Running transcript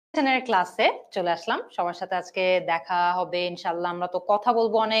ক্লাসে চলে আসলাম, সবার সাথে আজকে দেখা হবে ইনশাল্লাহ। আমরা তো কথা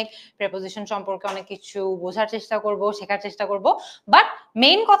বলবো অনেক, প্রেপোজিশন সম্পর্কে অনেক কিছু বোঝার চেষ্টা করব, শেখার চেষ্টা করব। বাট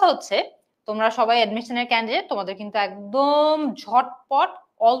মেইন কথা হচ্ছে তোমরা সবাই অ্যাডমিশনের ক্যান্ডিডেট, তোমাদের কিন্তু একদম ঝটপট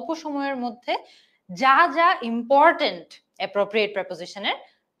অল্প সময়ের মধ্যে যা যা ইম্পর্টেন্ট অ্যাপ্রোপ্রিয়েট প্রেপোজিশনের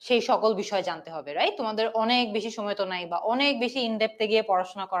সেই সকল বিষয় জানতে হবে, রাইট? তোমাদের অনেক বেশি সময় তো নাই, বা অনেক বেশি ইনডেপথে গিয়ে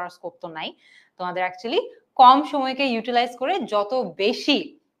পড়াশোনা করার স্কোপ তো নাই। তোমাদের অ্যাকচুয়ালি কম সময়কে ইউটিলাইজ করে যত বেশি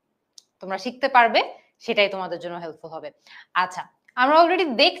তোমরা শিখতে পারবে সেটাই তোমাদের জন্য হেল্পফুল হবে। আচ্ছা, আমরা অলরেডি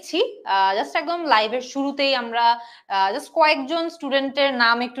দেখছি জাস্ট একদম লাইভের শুরুতেই আমরা জাস্ট কয়েকজন স্টুডেন্টের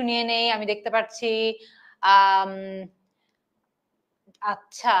নাম একটু নিয়ে নেই। আমি দেখতে পাচ্ছি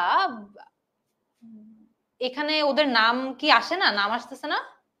আচ্ছা, এখানে ওদের নাম কি আসে না? নাম আসতেছে না,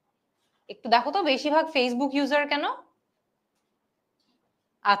 একটু দেখো তো। বেশিরভাগ ফেসবুক ইউজার কেন?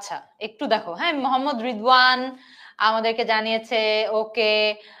 আচ্ছা, একটু দেখো। হ্যাঁ, মোহাম্মদ রিদওয়ান আমাদেরকে জানিয়েছে। ওকে,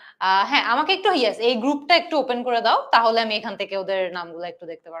 হ্যাঁ, আমাকে একটু এই গ্রুপটা একটু ওপেন করে দাও, তাহলে আমি এখান থেকে ওদের নামগুলো একটু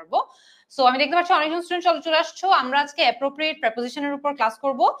দেখতে পারবো। সো আমি দেখতে পাচ্ছি অনেকজন স্টুডেন্ট চলে আসছো। আমরা আজকে অ্যাপ্রোপ্রিয়েট প্রেপোজিশনের উপর ক্লাস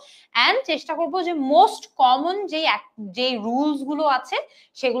করব এন্ড চেষ্টা করব যে মোস্ট কমন যে রুলস গুলো আছে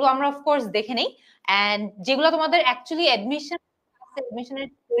সেগুলো আমরা অফকোর্স দেখে নেই, এন্ড যেগুলো তোমাদের অ্যাকচুয়ালি অ্যাডমিশনের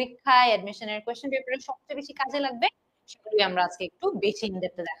পরীক্ষায়, অ্যাডমিশনের কোয়েশ্চেন পেপারে সবচেয়ে বেশি কাজে লাগবে, সেগুলোই আমরা আজকে একটু বেশি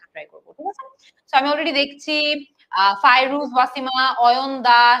ইনডেপথে দেখা ট্রাই করবো। ঠিক আছে? সো আমি অলরেডি দেখছি ফাইরুজ, ওয়াসিমা, অয়ন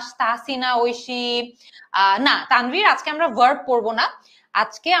দাস, তাহসিনা, ঐশী, না তানভীর, আজকে আমরা ভার্ব পড়বো না।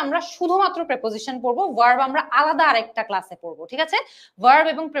 আজকে আমরা শুধুমাত্র প্রেপোজিশন পড়বো। ভার্ব আমরা আলাদা আরেকটা ক্লাসে পড়বো। ঠিক আছে? ভার্ব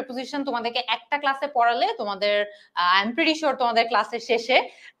এবং প্রেপোজিশন তোমাদেরকে একটা ক্লাসে পড়ালে তোমাদের আই এম প্রিটি শিওর তোমাদের ক্লাসের শেষে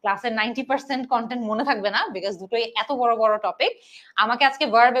ক্লাসের 90% কন্টেন্ট মনে থাকবে না, বিকজ দুটোই এত বড় বড় টপিক। আমাকে আজকে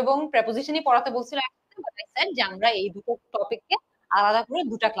ভার্ব এবং প্রেপোজিশনই পড়াতে বলছিল, যে আমরা এই দুটো টপিককে আলাদা করে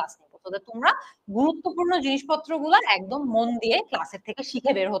দুটা ক্লাস নেবো, তো তোমরা গুরুত্বপূর্ণ জিনিসপত্রগুলো একদম মন দিয়ে ক্লাসের থেকে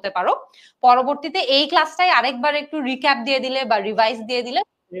শিখে বের হতে পারো। পরবর্তীতে এই ক্লাসটাই আরেকবার একটু রিক্যাপ দিয়ে দিলে বা রিভাইজ দিয়ে দিলে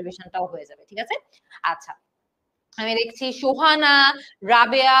রিভিশনটাও হয়ে যাবে। ঠিক আছে? আচ্ছা, আমি দেখছি সোহানা,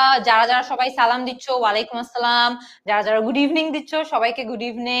 রাবেয়া, যারা যারা সবাই সালাম দিচ্ছ, ওয়ালাইকুম আসসালাম। যারা যারা গুড ইভিনিং দিচ্ছ, সবাইকে গুড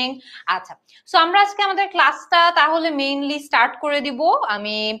ইভিনিং। আচ্ছা, সো আমরা আজকে আমাদের ক্লাসটা তাহলে মেইনলি স্টার্ট করে দিব।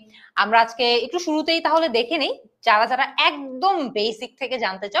 আমরা আজকে একটু শুরুতেই তাহলে দেখে নেই, যারা যারা একদম বেসিক থেকে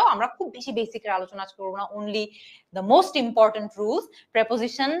জানতে চাও, আমরা খুব বেশি বেসিকের আলোচনা করবো না, only the most important rules.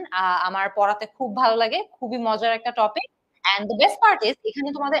 Preposition আমার পড়াতে খুব ভালো লাগে, খুবই মজার একটা topic. And the best part is, এখানে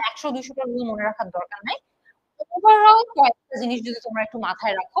তোমাদের 100-200টা রুল মনে রাখার দরকার নাই। ওভারঅল কয়েকটা জিনিস যদি তোমরা একটু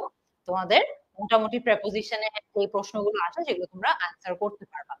মাথায় রাখো, তোমাদের মোটামুটি প্রেপোজিশনে এই প্রশ্নগুলো আছে যেগুলো তোমরা আনসার করতে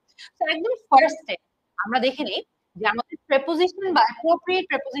পারবা। তো একদম ফার্স্টে আমরা দেখে নিই যে আমাদের প্রেপোজিশন বা অ্যাপ্রোপ্রিয়েট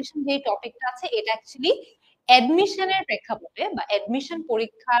প্রেপোজিশন যে টপিকটা আছে, এটা অ্যাকচুয়ালি অ্যাডমিশনের প্রেক্ষাপটে বা অ্যাডমিশন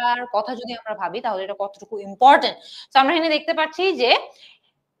পরীক্ষার কথা যদি আমরা ভাবি, তাহলে এটা কতটুকু ইম্পর্টেন্ট। তো আমরা এখানে দেখতে পাচ্ছি যে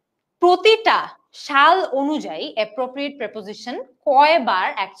প্রতিটা সাল অনুযায়ী অ্যাপ্রোপ্রিয়েট প্রেপোজিশন কয়বার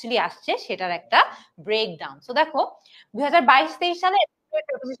অ্যাকচুয়ালি আসছে সেটার একটা ব্রেকডাউন। সো দেখো, 2022-23 সালে অ্যাপ্রোপ্রিয়েট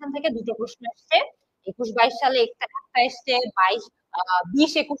প্রেপোজিশন থেকে দুটো প্রশ্ন আসছে, 21-22 সালে একটা এসছে,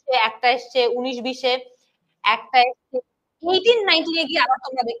 20-21-এ একটা এসছে, 19-20-এ একটা এসছে, 18-19-এ গিয়ে আবার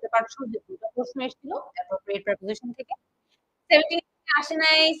তোমরা দেখতে পাচ্ছ যে দুটো প্রশ্ন এসেছিল অ্যাপ্রোপ্রিয়েট প্রেপোজিশন থেকে। 17-এ আসে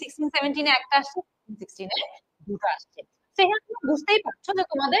নাই, 16-17-এ একটা আসছে, 16-এ দুটো আসছে। সেখানে তুমি বুঝতেই পারছো যে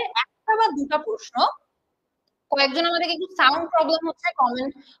তোমাদের একটা বা দুটা প্রশ্ন, কয়েকজন আমাদেরকে একটু সাউন্ড প্রবলেম হচ্ছে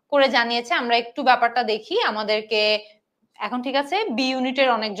কমেন্ট করে জানিয়েছে, আমরা একটু ব্যাপারটা দেখি আমাদেরকে। এখন ঠিক আছে? বি ইউনিটের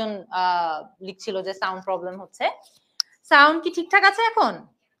অনেকজন লিখছিল যে সাউন্ড প্রবলেম হচ্ছে। সাউন্ড কি ঠিকঠাক আছে এখন?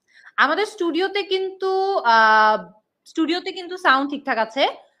 আমাদের স্টুডিওতে কিন্তু সাউন্ড ঠিকঠাক আছে,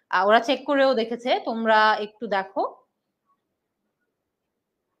 ওরা চেক করেও দেখেছে, তোমরা একটু দেখো।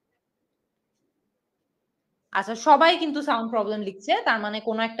 আচ্ছা, সবাই কিন্তু সাউন্ড প্রবলেম লিখছে, তার মানে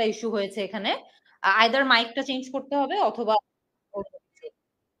কোনো একটা ইস্যু হয়েছে এখানে। আইদার মাইকটা চেঞ্জ করতে হবে অথবা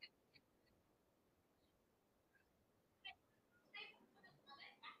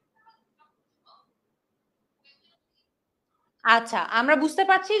আচ্ছা, আমরা বুঝতে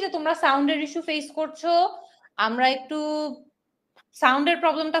পারছি যে তোমরা সাউন্ডের ইস্যু ফেস করছো। আমরা একটু সাউন্ডের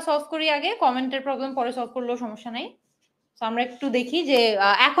প্রবলেমটা সলভ করি আগে, কমেন্টের প্রবলেম পরে সলভ করলেও সমস্যা নাই। তো আমরা একটু দেখি যে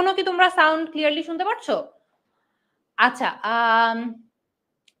এখনো কি তোমরা সাউন্ড ক্লিয়ারলি শুনতে পারছো? আচ্ছা,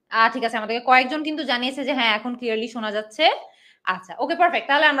 ঠিক আছে, আমাদেরকে কয়েকজন কিন্তু জানিয়েছে যে হ্যাঁ এখন ক্লিয়ারলি শোনা যাচ্ছে। আচ্ছা, ওকে, পারফেক্ট।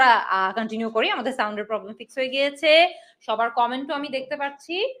 তাহলে আমরা কন্টিনিউ করি। আমাদের সাউন্ডের প্রবলেম ফিক্স হয়ে গিয়েছে, সবার কমেন্টও আমি দেখতে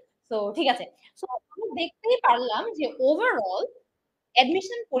পাচ্ছি। তো ঠিক আছে, সো আমরা দেখতেই পারলাম যে ওভারঅল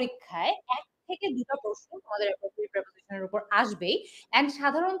অ্যাডমিশন পরীক্ষায় 1 থেকে 2টা প্রশ্ন তোমাদের অ্যাপ্রোপ্রিয়েট প্রেপোজিশনের উপর আসবেই, এন্ড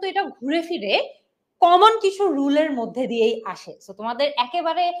সাধারণত এটা ঘুরে ফিরে কমন কিছু রুলের মধ্যে দিয়েই আসে। সো তোমাদের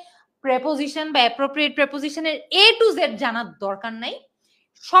একেবারে প্রেপোজিশন বা অ্যাপ্রোপ্রিয়েট প্রেপোজিশনের A to Z জানার দরকার নাই,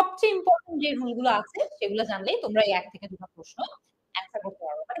 সবচেয়ে ইম্পর্টেন্ট যে রুলগুলো আছে সেগুলো জানলেই তোমরা এই 1 থেকে 2টা প্রশ্ন অ্যান্সার করতে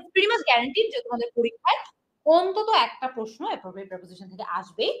পারবে। মানে প্রিটি মাচ গ্যারান্টিড যে তোমাদের পরীক্ষায় অন্তত একটা প্রশ্ন অ্যাপ্রোপ্রিয়েট প্রিপোজিশন থেকে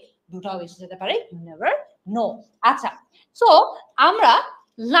আসবেই, দুটাও এসে যেতে পারে, ইউ নেভার নো। আচ্ছা, সো আমরা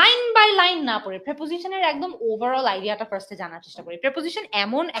লাইন বাই লাইন না পড়ে প্রিপোজিশনের একদম ওভারঅল আইডিয়াটা ফার্স্টে জানার চেষ্টা করি। প্রিপোজিশন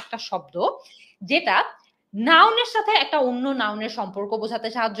এমন একটা শব্দ যেটা নাউনের সাথে একটা অন্য নাউনের সম্পর্ক বোঝাতে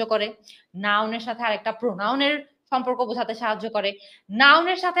সাহায্য করে, নাউনের সাথে আরেকটা প্রোনাউনের সম্পর্ক বোঝাতে সাহায্য করে,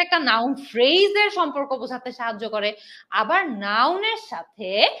 নাউনের সাথে একটা নাউন ফ্রেজের সম্পর্ক বোঝাতে সাহায্য করে, আবার নাউনের সাথে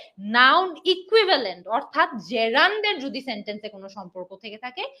নাউন ইকুইভ্যালেন্ট অর্থাৎ জেরান্ডের যদি সেন্টেন্সে কোনো সম্পর্ক থেকে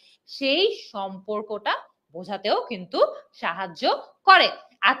থাকে সেই সম্পর্কটা বোঝাতেও কিন্তু সাহায্য করে।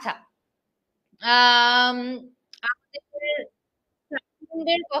 আচ্ছা,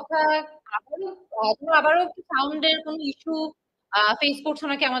 সাউন্ডের কথা আবারও একটু সাউন্ডের কোনো ইস্যু ফেস করছো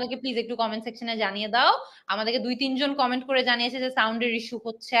নাকি আমাদেরকে প্লিজ একটু কমেন্ট সেকশনে জানিয়ে দাও। আমাদেরকে 2-3 জন কমেন্ট করে জানিয়েছে যে সাউন্ডের ইস্যু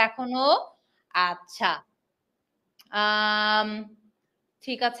হচ্ছে এখনো। আচ্ছা,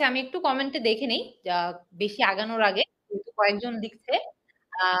 ঠিক আছে, আমি একটু কমেন্টে দেখে নেই বেশি আগানোর আগে, যেহেতু কয়েকজন লিখছে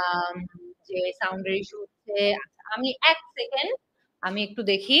যে সাউন্ডের ইস্যু হচ্ছে। আচ্ছা, আমি 1 সেকেন্ড আমি একটু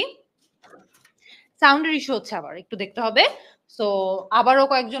দেখি। সাউন্ডের ইস্যু হচ্ছে, আবার একটু দেখতে হবে। সো আবারও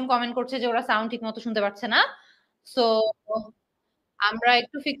কয়েকজন কমেন্ট করছে যে ওরা সাউন্ড ঠিক মতো শুনতে পাচ্ছে না। সো আমরা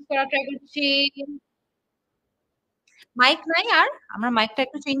একটু ফিক্স করার ট্রাই করছি। মাইক নাই, আর আমরা মাইকটা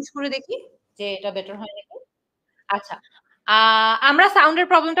একটু চেঞ্জ করে দেখি যে এটা বেটার হয় নাকি। আচ্ছা, আমরা সাউন্ডের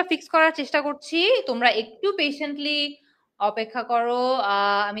প্রবলেমটা ফিক্স করার চেষ্টা করছি, তোমরা একটু পেশেন্টলি অপেক্ষা করো।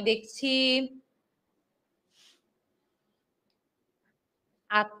 আমি দেখছি।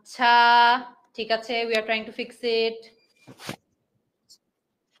 আচ্ছা, ঠিক আছে, we are trying to fix it.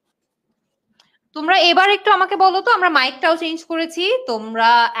 তোমরা এবার একটু আমাকে বলো তো, আমরা মাইকটাও চেঞ্জ করেছি, তোমরা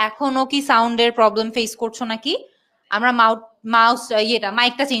এখনো কি সাউন্ডের প্রবলেম ফেস করছো নাকি? আমরা মাউস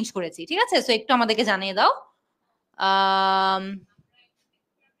মাইকটা চেঞ্জ করেছি, ঠিক আছে? সো একটু আমাদেরকে জানিয়ে দাও।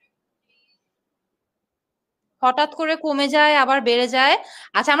 হঠাৎ করে কমে যায় আবার বেড়ে যায়।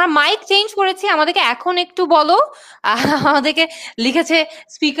 আচ্ছা, আমরা মাইক চেঞ্জ করেছি, আমাদেরকে এখন একটু বলো। আমাদেরকে লিখেছে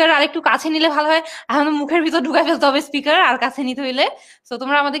স্পিকার আর একটু কাছে নিলে ভালো হয়, এখন মুখের ভিতর ঢুকাই ফেলতে হবে স্পিকার আর কাছে নিতে হইলে। তো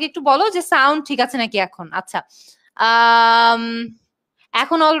তোমরা আমাদেরকে একটু বলো যে সাউন্ড ঠিক আছে নাকি এখন। আচ্ছা,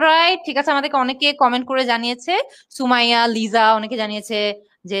 এখন অলরাইট, ঠিক আছে। আমাদেরকে অনেকে কমেন্ট করে জানিয়েছে, সুমাইয়া, লিজা অনেকে জানিয়েছে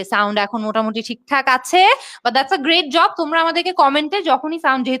যে সাউন্ড এখন মোটামুটি ঠিকঠাক আছে। But that's a great job. তোমরা আমাদেরকে কমেন্টে যখনই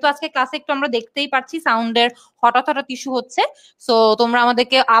সাউন্ড, যেহেতু আজকে ক্লাসে একটু আমরা দেখতেই পাচ্ছি সাউন্ডের হঠাৎ হঠাৎ ইস্যু হচ্ছে, সো তোমরা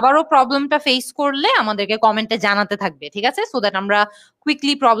আমাদেরকে আবারও প্রবলেমটা ফেস করলে আমাদেরকে কমেন্টে জানাতে থাকবে, ঠিক আছে? সো দ্যাট আমরা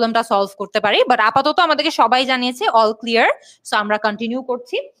কুইকলি প্রবলেমটা সলভ করতে পারি। বাট আপাতত আমাদেরকে সবাই জানিয়েছে অল ক্লিয়ার, সো আমরা কন্টিনিউ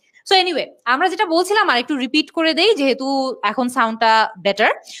করছি। সো এনিওয়ে, আমরা যেটা বলছিলাম আর একটু রিপিট করে দেই যেহেতু এখন সাউন্ডটা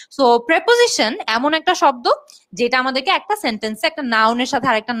বেটার। সো প্রেপোজিশন এমন একটা শব্দ যেটা আমাদেরকে একটা সেন্টেন্সে একটা নাউনের সাথে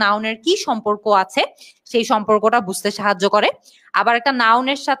আরেকটা নাউনের কি সম্পর্ক আছে সেই সম্পর্কটা বুঝতে সাহায্য করে। আবার একটা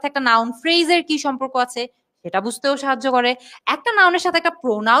নাউনের সাথে একটা নাউন ফ্রেজের কি সম্পর্ক আছে সেটা বুঝতেও সাহায্য করে। একটা নাউনের সাথে একটা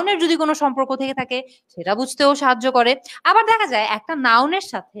প্রোনাউনের যদি কোনো সম্পর্ক থেকে থাকে সেটা বুঝতেও সাহায্য করে। আবার দেখা যায় একটা নাউনের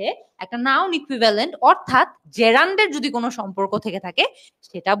সাথে একটা নাউন ইকুইভ্যালেন্ট অর্থাৎ জেরান্ডের যদি কোনো সম্পর্ক থেকে থাকে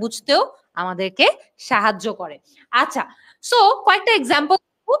সেটা বুঝতেও আমাদেরকে সাহায্য করে। আচ্ছা, সো কয়েকটা example.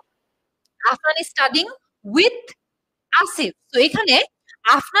 Afnan is studying with Asif. তো এখানে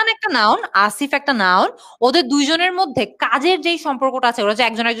আফনান একটা নাউন, আসিফ একটা নাউন, ওদের দুইজনের মধ্যে কাজের যেই সম্পর্কটা আছে, ওরা যে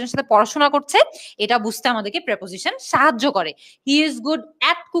একজন একজনের সাথে পড়াশোনা করছে এটা বুঝতে আমাদেরকে প্রেপোজিশন সাহায্য করে। He is good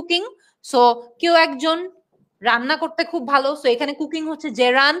at cooking. So কেউ একজন রান্না করতে খুব ভালো, সো এখানে কুকিং হচ্ছে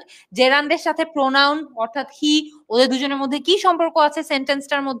জেরান্ড, জেরান্ডের সাথে প্রোনাউন অর্থাৎ হি, ওদের দুজনের মধ্যে কি সম্পর্ক আছে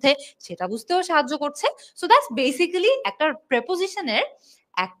সেন্টেন্সটার মধ্যে সেটা বুঝতেও সাহায্য করছে। সো দ্যাটস বেসিক্যালি একটা প্রেপোজিশনের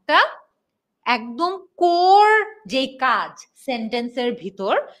একটা একদম কোর যে কাজ সেন্টেন্সের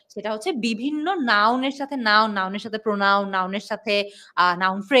ভিতর, সেটা হচ্ছে বিভিন্ন নাউনের সাথে নাউন, নাউনের সাথে প্রোনাউন, নাউনের সাথে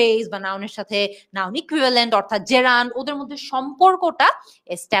নাউন ফ্রেজ বা নাউনের সাথে নাউন ইকুইভ্যালেন্ট অর্থাৎ জেরান্ড, ওদের মধ্যে সম্পর্কটা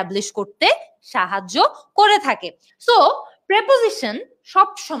এস্টাবলিশ করতে সাহায্য করে থাকে। সো প্রেপোজিশন সব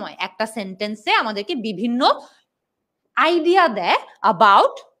সময় একটা সেন্টেন্সে আমাদেরকে বিভিন্ন আইডিয়া দেয়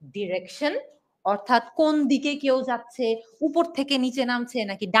অ্যাবাউট ডিরেকশন, অর্থাৎ কোন দিকে কেউ যাচ্ছে, উপর থেকে নিচে নামছে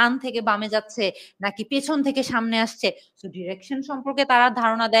নাকি ডান থেকে বামে যাচ্ছে নাকি পেছন থেকে সামনে আসছে। তো ডিরেকশন সম্পর্কে তারা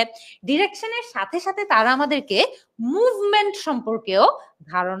ধারণা দেয়। ডিরেকশনের সাথে সাথে তারা আমাদেরকে মুভমেন্ট সম্পর্কেও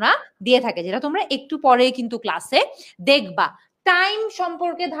ধারণা দিয়ে থাকে, যেটা তোমরা একটু পরে কিন্তু ক্লাসে দেখবা। টাইম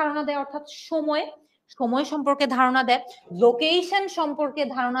সম্পর্কে ধারণা দেয় অর্থাৎ সময়, সময় সম্পর্কে ধারণা দেয়। লোকেশন সম্পর্কে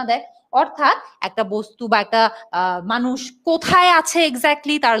ধারণা দেয় অর্থাৎ একটা বস্তু বা একটা মানুষ কোথায় আছে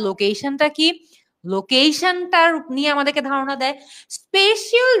এক্স্যাক্টলি, তার লোকেশনটা কি। লোকেশনটার নিয়ে আমাদেরকে ধারণা দেয়,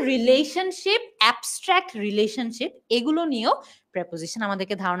 স্পেশাল রিলেশনশিপ, অ্যাবস্ট্রাক্ট রিলেশনশিপ, এগুলো নিয়েও প্রেপোজিশন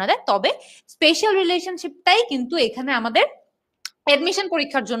আমাদেরকে ধারণা দেয়। তবে স্পেশাল রিলেশনশিপটাই কিন্তু এখানে আমাদের অ্যাডমিশন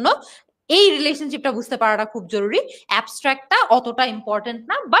পরীক্ষার জন্য এই রিলেশনশিপটা বুঝতে পারাটা খুব জরুরি। অ্যাবস্ট্রাক্টটা অতটা ইম্পর্টেন্ট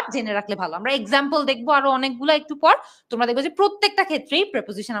না, বাট জেনে রাখলে ভালো। আমরা এক্সাম্পল দেখবো আরো অনেকগুলো একটু পর, তোমরা দেখবে যে প্রত্যেকটা ক্ষেত্রেই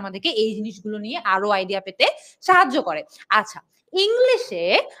প্রেপোজিশন আমাদেরকে এই জিনিসগুলো নিয়ে আরো আইডিয়া পেতে সাহায্য করে। আচ্ছা, ইংলিশে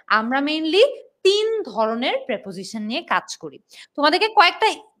আমরা মেইনলি 3 ধরনের প্রেপোজিশন নিয়ে কাজ করি। তোমাদেরকে কয়েকটা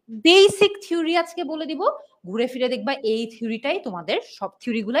বেসিক থিওরি আজকে বলে দিব, ঘুরে ফিরে দেখবা এই থিওরিটাই তোমাদের, সব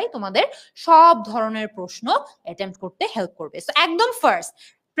থিওরিগুলাই তোমাদের সব ধরনের প্রশ্ন অ্যাটেম্প্ট করতে হেল্প করবে। সো একদম ফার্স্ট,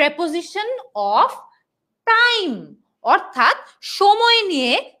 প্রেপোজিশন অফ টাইম, অর্থাৎ সময়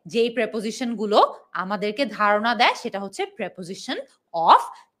নিয়ে যেই প্রেপোজিশন গুলো আমাদেরকে ধারণা দেয় সেটা হচ্ছে প্রেপোজিশন অফ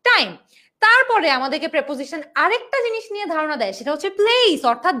টাইম। তারপরে আমাদেরকে প্রেপোজিশন আরেকটা জিনিস নিয়ে ধারণা দেয়, সেটা হচ্ছে প্লেস,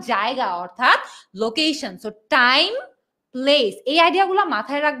 অর্থাৎ জায়গা, অর্থাৎ লোকেশন। সো টাইম, প্লেস, এই আইডিয়াগুলো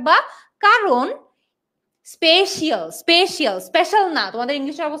মাথায় রাখবা, কারণ স্পেশাল না, তোমাদের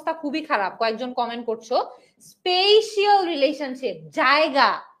ইংলিশের অবস্থা খুবই খারাপ, কয়েকজন কমেন্ট করছো। স্পেশাল রিলেশনশিপ,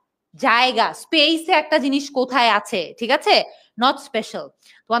 জায়গা, স্পেসে একটা জিনিস কোথায় আছে, ঠিক আছে, নট স্পেশাল।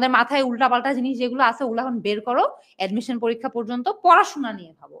 তোমাদের মাথায় উল্টাপাল্টা জিনিস যেগুলো আছে ওগুলো এখন বের করো, অ্যাডমিশন পরীক্ষা পর্যন্ত পড়াশোনা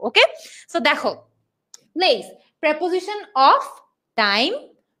নিয়ে ভাবো। ওকে, সো দেখো, place, preposition of time,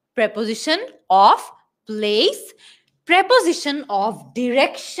 preposition of place, preposition of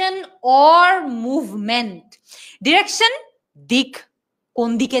direction or movement. Direction, দিক, কোন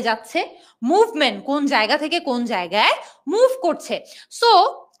দিকে যাচ্ছে, মুভমেন্ট, কোন জায়গা থেকে কোন জায়গায় মুভ করছে। সো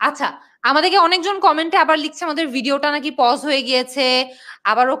আচ্ছা, আমাদেরকে অনেকজন কমেন্টে আবার লিখছে আমাদের ভিডিওটা নাকি পজ হয়ে গিয়েছে,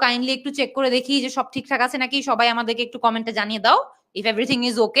 আবারও কাইন্ডলি একটু চেক করে দেখি যে সব ঠিকঠাক আছে নাকি। সবাই আমাদেরকে একটু কমেন্টে জানিয়ে দাও ইফ এভরিথিং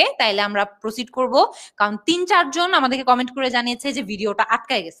ইজ ওকে, তাইলে আমরা প্রসিড করব। কারণ 3-4 জন আমাদেরকে কমেন্ট করে জানিয়েছে যে ভিডিওটা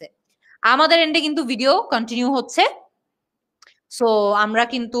আটকায় গেছে। আমাদের এন্ডে কিন্তু ভিডিও কন্টিনিউ হচ্ছে, সো আমরা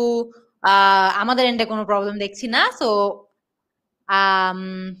কিন্তু আমাদের এন্ডে কোনো প্রবলেম দেখছি না। সো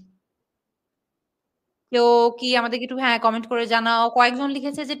কেউ কি আমাদেরকে একটু হ্যাঁ কমেন্ট করে জানাও। কয়েকজন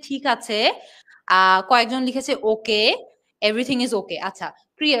লিখেছে যে ঠিক আছে, কয়েকজন লিখেছে ওকে, এভরিথিং ইজ ওকে। আচ্ছা,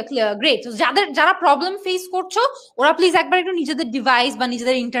 ক্লিয়ার, গ্রেট। যারা প্রবলেম ফেস করছো ওরা প্লিজ একবার একটু নিজেদের ডিভাইস বা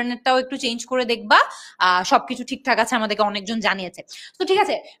নিজেদের ইন্টারনেটটাও একটু চেঞ্জ করে দেখবা, সবকিছু ঠিকঠাক আছে আমাদেরকে অনেকজন জানিয়েছে। তো ঠিক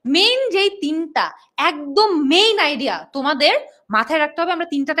আছে, মেইন যেই 3টা একদম মেইন আইডিয়া তোমাদের মাথায় রাখতে হবে। আমরা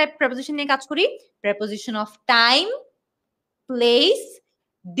 3টা টাইপ প্রেপোজিশন নিয়ে কাজ করি, preposition of time, place,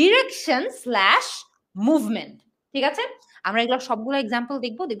 direction slash movement. ঠিক আছে, আমরা এগুলো সবগুলো এক্সাম্পল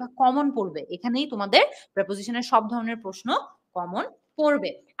দেখবো, দেখবা কমন পড়বে, এখানেই তোমাদের প্রেপোজিশনের সব ধরনের প্রশ্ন কমন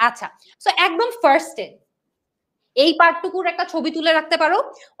পড়বে। আচ্ছা, সো একদম ফার্স্টে এই পার্টটুকুর একটা ছবি তুলে রাখতে পারো,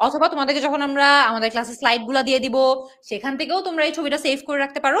 অথবা তোমাদেরকে যখন আমরা আমাদের ক্লাসে স্লাইড গুলা দিয়ে দিব সেখান থেকেও তোমরা এই ছবিটা সেভ করে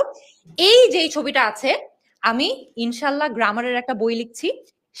রাখতে পারো। এই যে ছবিটা আছে, আমি ইনশাল্লাহ গ্রামারের একটা বই লিখছি,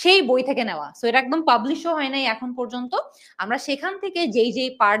 সেই বই থেকে নেওয়া। সো এটা একদম পাবলিশও হয় নাই এখন পর্যন্ত। আমরা সেখান থেকে যেই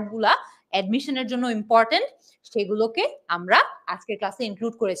পার্ট গুলা অ্যাডমিশনের জন্য ইম্পর্টেন্ট সেগুলোকে আমরা আজকের ক্লাসে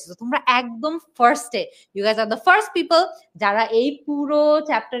ইনক্লুড করেছি। তো তোমরা একদম ফার্স্টে, you guys are the first people যারা এই পুরো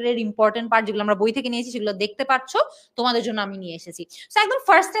চ্যাপ্টারের ইম্পর্টেন্ট পার্ট যেগুলো আমরা বই থেকে নিয়েছি সেগুলো দেখতে পাচ্ছ, তোমাদের জন্য আমি নিয়ে এসেছি। সো একদম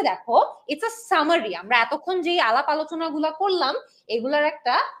ফার্স্টে দেখো, ইটস আ সামারি। আমরা এতক্ষণ যেই আলাপ আলোচনাগুলো করলাম এগুলার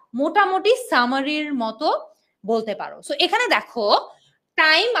একটা মোটামুটি সামারির মতো বলতে পারো। সো এখানে দেখো,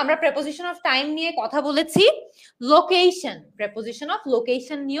 টাইম, আমরা প্রেপোজিশন অফ টাইম নিয়ে কথা বলেছি, লোকেশন, প্রেপোজিশন অফ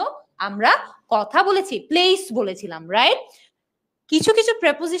লোকেশন নিয়েও আমরা কথা বলেছি, প্লেস বলেছিলাম, রাইট? কিছু কিছু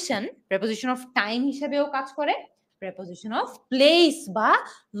প্রেপোজিশন অফ টাইম হিসেবেও কাজ করে, প্রেপোজিশন অফ প্লেস বা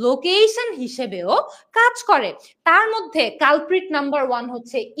লোকেশন হিসেবেও কাজ করে। তার মধ্যে কালপ্রিট নাম্বার 1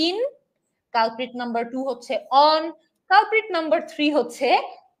 হচ্ছে ইন, কালপ্রিট নাম্বার 2 হচ্ছে অন, কালপ্রিট নাম্বার 3 হচ্ছে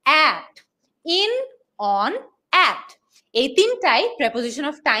অ্যাট। ইন, অন, অ্যাট, এই 3টাই প্রেপোজিশন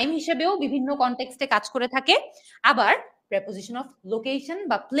অফ টাইম হিসেবেও বিভিন্ন কনটেক্সটে কাজ করে থাকে, আবার প্রেপোজিশন অফ লোকেশন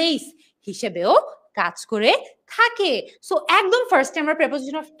বা প্লেস হিসেবেও কাজ করে থাকে। সো একদম ফার্স্টে আমরা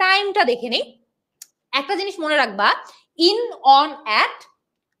প্রেপোজিশন অফ টাইমটা দেখে নেই। একটা জিনিস মনে রাখবা, ইন, অন, অ্যাট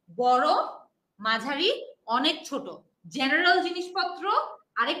বড়, মাঝারি, অনেক ছোট, জেনারেল জিনিসপত্র,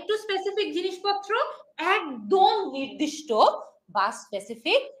 আরেকটু স্পেসিফিক জিনিসপত্র, একদম নির্দিষ্ট বা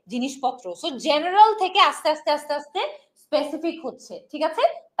স্পেসিফিক জিনিসপত্র। সো জেনারেল থেকে আস্তে আস্তে আস্তে আস্তে স্পেসিফিক হচ্ছে, ঠিক আছে,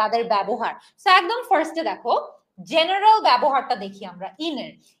 তাদের ব্যবহার। সো একদম ফার্স্টে দেখো, জেনারেল ব্যবহারটা দেখি আমরা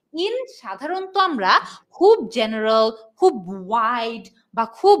ইনের। ইন সাধারণত আমরা খুব জেনারেল, খুব ওয়াইড বা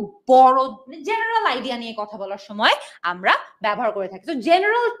খুব বড় জেনারেল আইডিয়া নিয়ে কথা বলার সময় আমরা ব্যবহার করে থাকি। তো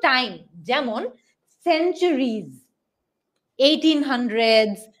জেনারেল টাইম যেমন centuries,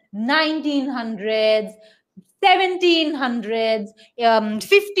 1800s, 1900s, 1700s,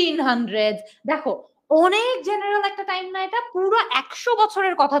 1500s। দেখো অনেক জেনারেল একটা টাইম না, এটা পুরো 100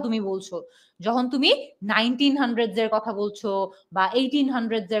 বছরের কথা তুমি বলছো। যখন তুমি 1900s এর কথা বলছো বা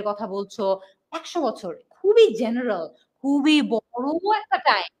 1800s এর কথা বলছো, 100 বছর খুবই জেনারেল, খুবই বড় একটা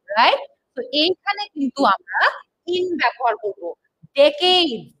টাইম, রাইট? তো এইখানে কিন্তু আমরা ইন ব্যবহার করব।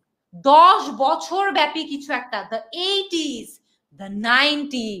 ডেকেড, 10 বছর ব্যাপী কিছু একটা, the 80s, the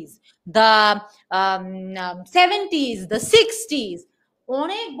 90s, the 70s, the 60s,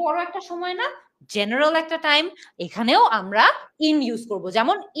 অনেক বড় একটা সময় না, জেনারেল একটা টাইম। এখানেও আমরা ইন ইউজ করব,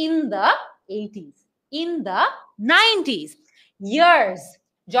 যেমন in the 80s, in the 90s। Years,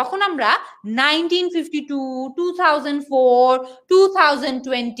 যখন আমরা 1952, 2004,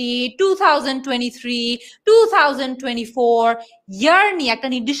 2020, 2023, 2024 ইয়ার নিয়ে, একটা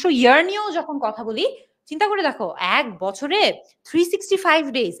নির্দিষ্ট ইয়ার নিয়েও যখন কথা বলি, চিন্তা করে দেখো এক বছরে 365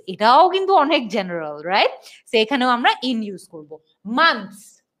 ডেজ, এটাও কিন্তু অনেক জেনারেল, রাইট? সো এখানেও আমরা ইন ইউজ করব। Months,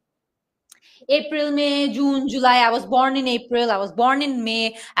 April, May, June, July, I was born in April, I was born in May,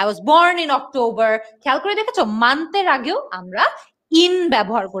 I was born in October। খেয়াল করে দেখেছো মান্থের আগেও আমরা ইন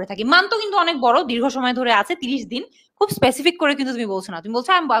ব্যবহার করে থাকি। মান্থ তো কিন্তু অনেক বড়, দীর্ঘ সময় ধরে আছে, 30 দিন, খুব স্পেসিফিক করে কিন্তু তুমি বলছো না, তুমি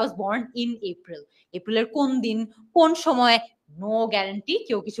বলছো I was born in April. এপ্রিলের কোন দিন, কোন সময়, নো গ্যারান্টি,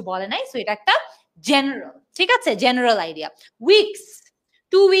 কেউ কিছু বলে নাই। সো এটা একটা জেনারেল, ঠিক আছে, general idea. Weeks,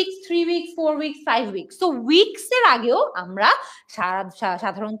 2 weeks, 3 weeks, 4 weeks, 5 weeks। তো উইকস এর আগেও আমরা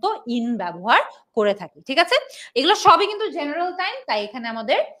সাধারণত ইন ব্যবহার করে থাকি, ঠিক আছে? এগুলো সবই কিন্তু জেনারেল টাইম, তাই এখানে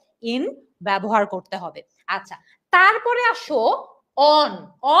আমাদের ইন ব্যবহার করতে হবে। আচ্ছা, তারপরে আসো অন।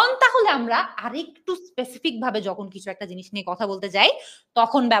 অন তাহলে আমরা আরেকটু স্পেসিফিক ভাবে যখন কিছু একটা জিনিস নিয়ে কথা বলতে যাই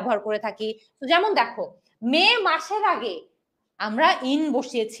তখন ব্যবহার করে থাকি। তো যেমন দেখো, মে মাসের আগে আমরা ইন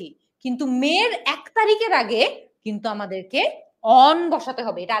বসিয়েছি, কিন্তু মের 1 তারিখের আগে কিন্তু আমাদেরকে অন বসাতে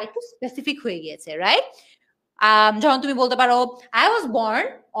হবে, এটা আরেকটু স্পেসিফিক হয়ে গিয়েছে, রাইট? যখন তুমি বলতে পারো I was born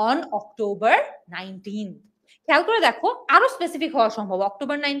on October 19। খেয়াল করে দেখো আরো স্পেসিফিক হওয়া সম্ভব।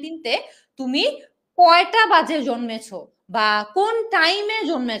 অক্টোবর 19-তে তুমি কয়টা বাজে জন্মেছো বা কোন টাইমে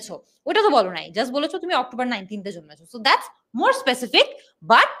জন্মেছো ওটা তো বলো নাই, জাস্ট বলেছো তুমি October 19-তে জন্মেছো। So that's more specific,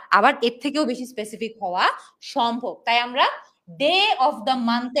 but আবার এর থেকেও বেশি স্পেসিফিক হওয়া সম্ভব। তাই আমরা ডে অফ দ্য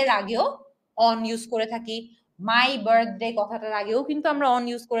মান্থের আগেও অন ইউজ করে থাকি। মাই বার্থডে কথাটার আগেও কিন্তু আমরা অন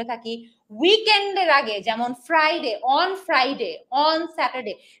ইউজ করে থাকি। উইকেন্ডের আগে, যেমন Friday, on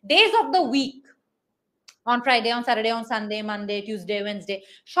Saturday, days of the week, on Friday, on Saturday, on Sunday, Monday, Tuesday, Wednesday,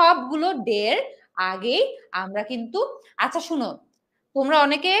 সবগুলো ডের আগে আমরা কিন্তু। আচ্ছা শুনো, তোমরা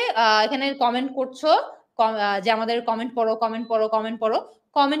অনেকে এখানে কমেন্ট করছো যে আমাদের কমেন্ট পড়ো, কমেন্ট পড়ো, কমেন্ট পড়ো।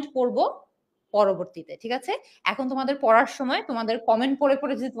 কমেন্ট পড়বো পরবর্তীতে, ঠিক আছে? এখন তোমাদের পড়ার সময়, তোমাদের কমেন্ট পড়ে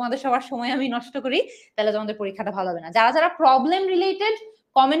পড়ে যদি তোমাদের সবার সময় আমি নষ্ট করি তাহলে তোমাদের পরীক্ষাটা ভালো হবে না। যারা যারা প্রবলেম রিলেটেড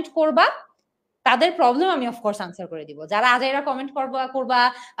কমেন্ট করবা তাদের প্রবলেম আমি অফকোর্স আনসার করে দিব। যারা আজাইরা কমেন্ট করবা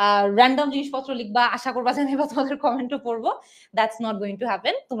র্যান্ডম জিনিসপত্র লিখবা, আশা করবা যে আমি তোমাদের কমেন্টও পড়বো, that's not going to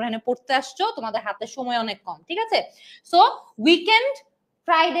happen. তোমরা এখানে পড়তে আসছো, তোমাদের হাতে সময় অনেক কম, ঠিক আছে? So weekend,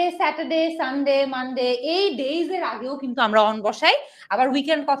 Friday, Saturday, Sunday, Monday, এই ডেজ এর আগেও কিন্তু আমরা অন বসাই, আবার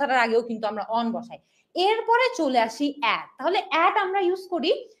উইকেন্ড কথাটার আগেও কিন্তু আমরা অন বসাই। এরপরে চলে আসি অ্যাট। তাহলে অ্যাট আমরা ইউজ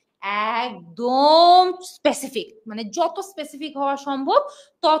করি একদম স্পেসিফিক, মানে যত স্পেসিফিক হওয়া সম্ভব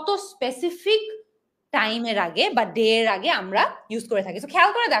তত স্পেসিফিক টাইমের আগে বা ডে এর আগে আমরা ইউজ করে থাকি। তো খেয়াল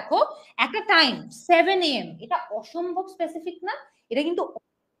করে দেখো, একটা টাইম 7 AM, এটা অসম্ভব স্পেসিফিক না? এটা কিন্তু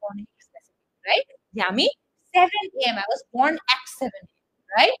অনেক স্পেসিফিক, রাইট? যে আমি 7 AM, I was born at 7 AM,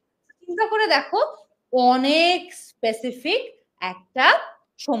 right? চিন্তা করে দেখো, অনেক স্পেসিফিক একটা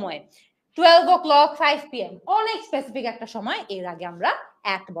সময়। 12 o'clock, 5 PM, অনেক স্পেসিফিক একটা সময়, এর আগে আমরা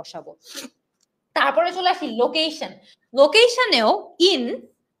অ্যাট বসাবো। তারপরে চলে আসি লোকেশন। লোকেশনেও ইন,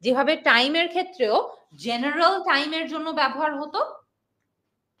 যেভাবে টাইমের ক্ষেত্রেও জেনারেল টাইমের জন্য ব্যবহার হতো,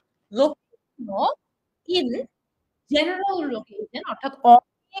 লোকেশনও ইন জেনারেল লোকেশন, অর্থাৎ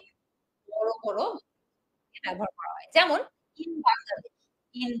অনেক বড় বড় ব্যবহার করা হয়। যেমন in Bangladesh,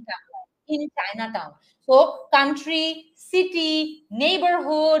 in town, in China town. So country, city,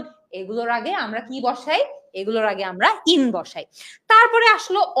 neighbourhood, এগুলোর আগে আমরা কি বসাই? এগুলোর আগে আমরা ইন বসাই। তারপরে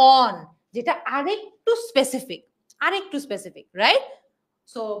আসলো অন, যেটা আরেকটু স্পেসিফিক, রাইট?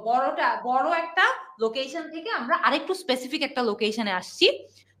 সো বড় একটা লোকেশন থেকে আমরা আরেকটু স্পেসিফিক একটা লোকেশনে আসছি।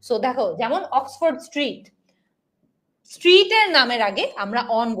 সো দেখো, যেমন অক্সফোর্ড স্ট্রিট, স্ট্রিটের নামের আগে আমরা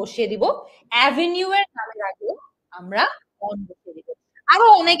অন বসিয়ে দিব, অ্যাভিনিউ এর নামের আগে আমরা অন বসিয়ে দিব। আরো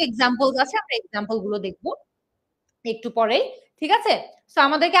অনেক এক্সাম্পলস আছে, আমরা এক্সাম্পল গুলো দেখবো একটু পরে, ঠিক আছে? সো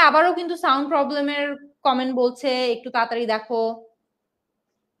আমাদেরকে আবারও কিন্তু সাউন্ড প্রবলেমের কমেন্ট বলছে, একটু তাড়াতাড়ি দেখো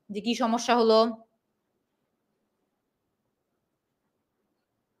যে কি সমস্যা হলো।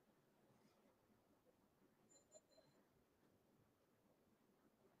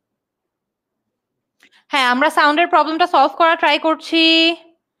 হ্যাঁ, আমরা সাউন্ডের প্রবলেমটা সলভ করা ট্রাই করছি।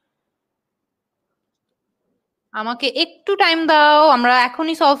 আমাকে একটু টাইম দাও, আমরা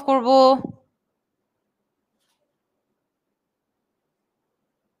এখনই সলভ করব।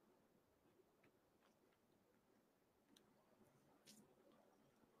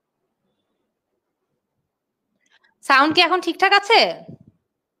 সাউন্ড কি এখন ঠিকঠাক আছে?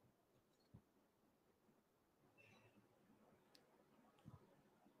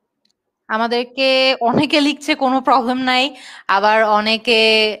 আমাদেরকে অনেকে লিখছে কোনো প্রবলেম নাই, আবার অনেকে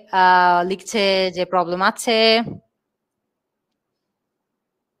লিখছে যে প্রবলেম আছে।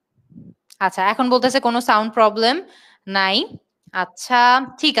 আচ্ছা, এখন বলতেছে কোনো সাউন্ড প্রবলেম নাই। আচ্ছা,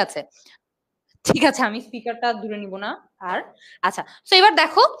 ঠিক আছে। ঠিক আছে, আমি স্পিকারটা দূরে নিব না আর। আচ্ছা, তো এবার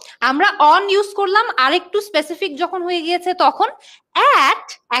দেখো, আমরা অন ইউজ করলাম, আর একটু স্পেসিফিক যখন হয়ে গিয়েছে তখন অ্যাট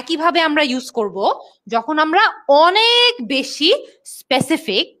একইভাবে আমরা ইউজ করব যখন আমরা অনেক বেশি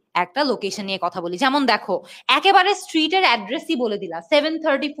স্পেসিফিক একটা লোকেশন নিয়ে কথা বলি। যেমন দেখো, একেবারে স্ট্রিটের অ্যাড্রেসই বলে দিলা,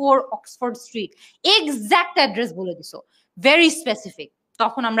 734 অক্সফোর্ড স্ট্রিট, এক্সাক্ট অ্যাড্রেস বলে দিছো, ভেরি স্পেসিফিক,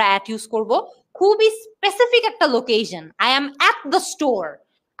 তখন আমরা অ্যাট ইউজ করব। খুবই স্পেসিফিক একটা location, I am at the store,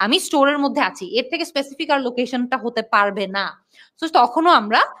 আমি স্টোরের মধ্যে আছি, এর থেকে স্পেসিফিক আর লোকেশনটা হতে পারবে না, তো তখনও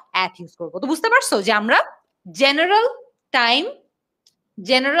আমরা অ্যাট ইউজ করব। তো বুঝতে পারছো যে আমরা জেনারেল টাইম,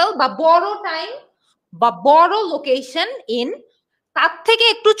 জেনারেল বা বড় টাইম বা বড় লোকেশন ইন, তার থেকে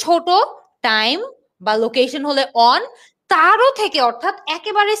একটু ছোট টাইম বা লোকেশন হলে অন, তারও থেকে অর্থাৎ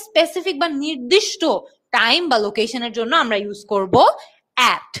একেবারে স্পেসিফিক বা নির্দিষ্ট টাইম বা লোকেশনের জন্য আমরা ইউজ করব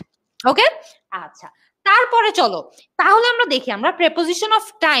অ্যাট। ওকে, আচ্ছা, তারপরে চলো তাহলে আমরা দেখি, আমরা প্রেপোজিশন অফ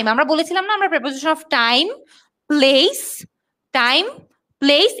টাইম, আমরা বলেছিলাম না আমরা preposition of time, place, time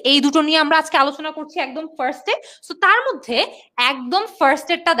place, এই দুটো নিয়ে আমরা আজকে আলোচনা করছি একদম ফার্স্টে। সো তার মধ্যে একদম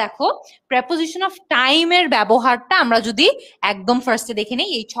ফার্স্টেরটা দেখো, প্রেপোজিশন অফ টাইমের ব্যবহারটা আমরা যদি একদম ফার্স্টে দেখে নেই,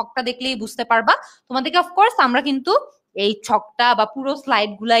 এই ছকটা দেখলেই বুঝতে পারবা। তোমাদেরকে অফকোর্স আমরা কিন্তু এই ছকটা বা পুরো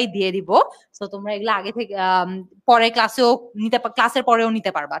স্লাইড গুলাই দিয়ে দিব, তো তোমরা এগুলো আগে থেকে পরে ক্লাসেও নিতে, ক্লাসের পরেও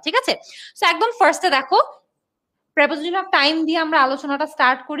নিতে পারবা, ঠিক আছে? সো একদম ফার্স্টে দেখো, প্রেপোজিশন অফ টাইম দিয়ে আমরা আলোচনাটা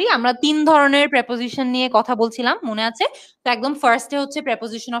স্টার্ট করি। আমরা তিন ধরনের প্রেপোজিশন নিয়ে কথা বলছিলাম, মনে আছে? তো একদম ফার্স্টে হচ্ছে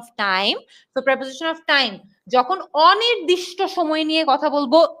প্রেপোজিশন অফ টাইম। তো প্রেপোজিশন অফ টাইম যখন অনির্দিষ্ট সময় নিয়ে কথা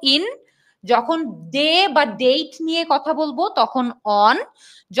বলবো ইন, যখন ডে বা ডেট নিয়ে কথা বলবো তখন অন,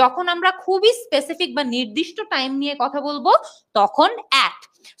 যখন আমরা খুবই স্পেসিফিক বা নির্দিষ্ট টাইম নিয়ে কথা বলবো তখন অ্যাট।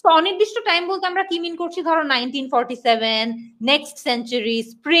 তো অনির্দিষ্ট টাইম বলতে আমরা কি মিন করছি, ধরো 1947, next century,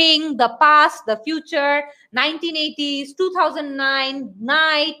 spring, the past, the future, 1980s, 2009,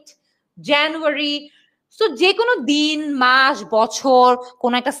 night, January. So যে কোনো দিন, মাস, বছর,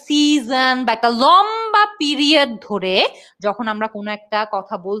 কোন একটা সিজন বা একটা লম্বা পিরিয়ড ধরে যখন আমরা কোনো একটা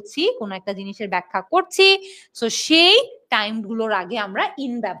কথা বলছি, কোনো একটা জিনিসের ব্যাখ্যা করছি, সো সেই টাইমগুলোর আগে আমরা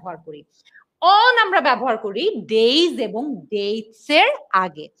ইন ব্যবহার করি। অন আমরা ব্যবহার করি ডেইজ এবং ডেটস এর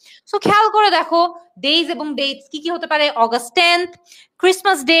আগে। সো খেয়াল করে দেখো, ডেইজ এবং ডেটস কি কি হতে পারে, August 10th,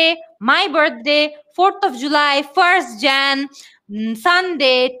 Christmas day, my birthday, 4th of July, 1st Jan,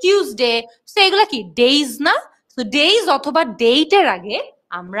 Sunday, Tuesday. So এগুলা কি ডেইজ না? সো ডেইজ অথবা ডেটের আগে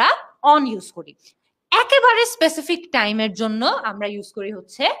আমরা অন ইউজ করি। একেবারে স্পেসিফিক টাইমের জন্য আমরা ইউজ করি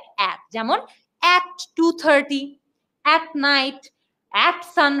হচ্ছে অ্যাট, যেমন at 2:30, at night, at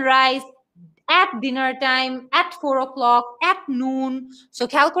sunrise, at dinner time, at 4 o'clock, at noon. So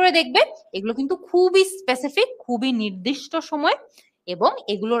খেয়াল করে দেখবে, এগুলো কিন্তু খুবই স্পেসিফিক, খুবই নির্দিষ্ট সময়, এবং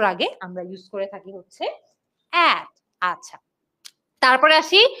এগুলোর আগে আমরা ইউজ করে থাকি হচ্ছে at। আচ্ছা, তারপরে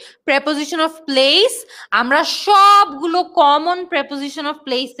আসি প্রেপোজিশন অফ প্লেস। আমরা সবগুলো কমন প্রেপোজিশন অফ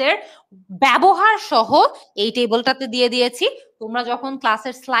প্লেসের ব্যবহার সহ এই টেবলটাতে দিয়ে দিয়েছি। তোমরা যখন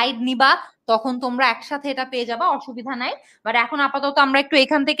ক্লাসের স্লাইড নিবা তখন তোমরা একসাথে এটা পেয়ে যাবা, অসুবিধা নাই। বাট এখন আপাতত আমরা একটু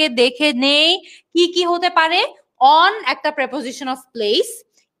এখান থেকে দেখে নেই কি কি হতে পারে। অন একটা প্রেপোজিশন অফ প্লেস,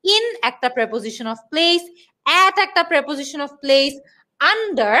 ইন একটা প্রেপোজিশন অফ প্লেস, অ্যাট একটা প্রেপোজিশন অফ প্লেস,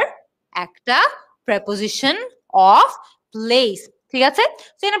 আন্ডার একটা প্রেপোজিশন অফ প্লেস। ঠিক আছে?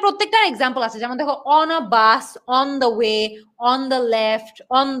 তো এখানে প্রত্যেকটার এক্সাম্পল আছে, যেমন দেখো, on a bus, on the way, on the left,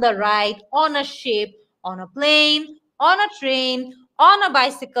 on the right, on a sheep, on a plane, on a train, on a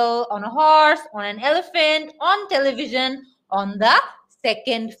bicycle, on a horse, on an elephant, on television, on the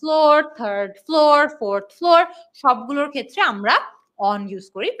second floor, third floor, fourth floor, সবগুলোর ক্ষেত্রে আমরা on use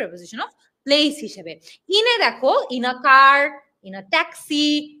করি preposition of place হিসেবে। ইনে দেখো, in a car, in a taxi,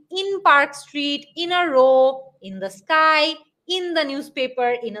 in park street, in a rho, in the sky, in the newspaper,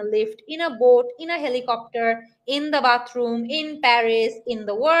 in a lift, in a boat, in a helicopter, in the bathroom, in Paris, in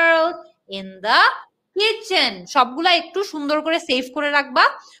the world, in the kitchen। সবগুলা একটু সুন্দর করে save করে রাখবা,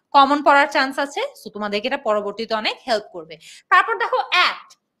 common পড়ার chance আছে, so তোমাদেরকে এটা পরবর্তীতে অনেক হেল্প করবে। তারপর দেখো at,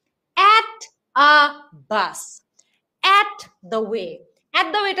 at a bus. At the way. At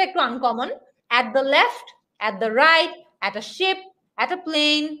the way টা একটু uncommon. At the left, at the right, at a ship, at a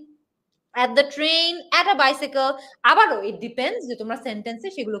plane, at the train, at a bicycle. আবারও it depends যে তোমরা সেন্টেন্সে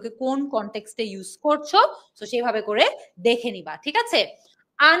সেগুলোকে কোন কনটেক্সটে use করছো, so সেভাবে করে দেখে নিবা, ঠিক আছে?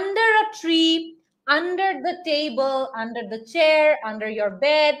 Under a tree, under the table, under the chair, under your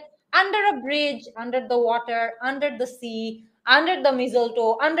bed, under a bridge, under the water, under the sea, under the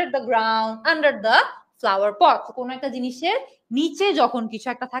mistletoe, under the ground, under the flower pot. কোন একটা জিনিসের নিচে যখন কিছু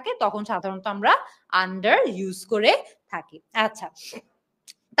একটা থাকে তখন সাধারণত আমরা আন্ডার ইউজ করে থাকি। আচ্ছা,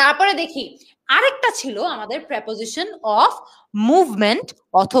 তারপরে দেখি আরেকটা ছিল আমাদের প্রেপোজিশন অফ মুভমেন্ট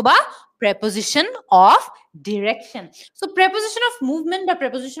অথবা preposition of direction. So preposition of movement বা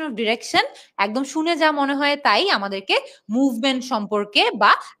প্রেপোজিশন অফ ডিরেকশন একদম শুনে যা মনে হয় তাই আমাদেরকে মুভমেন্ট সম্পর্কে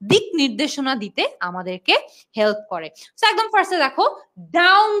বা দিক নির্দেশনা দিতে আমাদেরকে হেল্প করে। সো একদম ফার্স্টে দেখো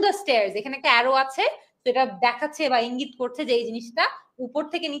ডাউন দ্য স্টেয়ার্স, এখানে একটা অ্যারো আছে, সেটা দেখাচ্ছে বা ইঙ্গিত করছে যে এই জিনিসটা উপর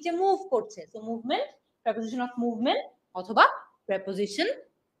থেকে নিচে মুভ করছে। So movement, preposition of movement অথবা প্রেপোজিশন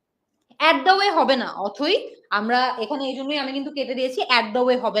অ্যাট দ্য ওয়ে হবে না, অথই আমরা এখানে এই জন্যই আমি কিন্তু কেটে দিয়েছি, অ্যাট দ্য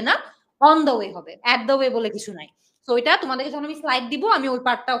ওয়ে হবে না, অন দ্য ওয়ে হবে, অ্যাট দ্য ওয়ে বলে কিছু নাই। সো এটা তোমাদেরকে যখন আমি স্লাইড দিব আমি ওই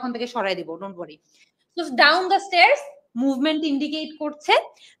পার্টটা ওখান থেকে সরাই দিব, don't worry. So down the stairs movement indicate করছে।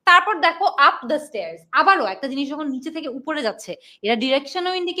 তারপর দেখো আপ দ্য স্টেয়ার্স, আবারও একটা জিনিস যখন নিচে থেকে উপরে যাচ্ছে এটা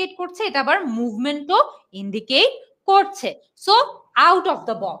ডিরেকশনও ইন্ডিকেট করছে, এটা আবার মুভমেন্টও ইন্ডিকেট করছে। So out of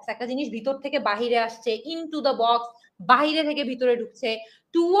the box, একটা জিনিস ভিতর থেকে বাহিরে আসছে, ইনটু দ্য বক্স বাহিরে থেকে ভিতরে ঢুকছে,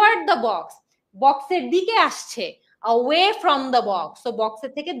 টুয়ার্ড দ্য বক্স বক্সের দিকে আসছে, away from the box তো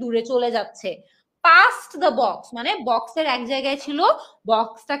বক্সের থেকে দূরে চলে যাচ্ছে, past the box মানে বক্সের এক জায়গায় ছিল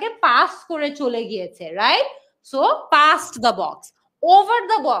বক্সটাকে পাস করে চলে গিয়েছে, right? So past the box, over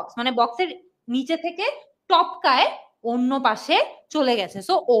the box মানে বক্সের নিচে থেকে টপকায় অন্য পাশে চলে গেছে,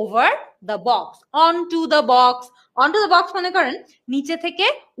 so over the box, onto the box, onto the box মনে করেন নিচে থেকে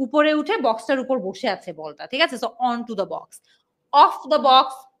উপরে উঠে বক্সটার উপর বসে আছে বলটা, ঠিক আছে? So onto the box, off the box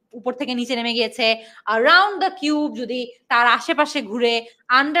উপর থেকে নিচে নেমে গিয়েছে, around the cube যদি তার আশেপাশে ঘুরে,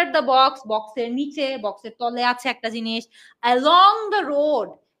 under the box বক্সের নিচে বক্সের তলে আছে একটা জিনিস, along the road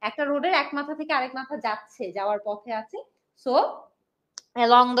একটা রোডের এক মাথা থেকে আরেক মাথা যাচ্ছে, যাওয়ার পথে আছে, so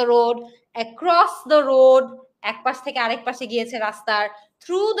along the road, across the road এক পাশ থেকে আরেক পাশে গিয়েছে রাস্তার,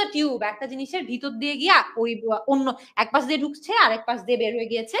 through the tube একটা জিনিসের ভিতর দিয়ে গিয়া ওই অন্য এক পাশ দিয়ে ঢুকছে আরেক পাশ দিয়ে বের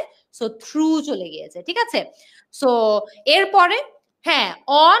হয়ে গিয়েছে, সো থ্রু চলে গিয়েছে, ঠিক আছে? সো এরপরে হ্যাঁ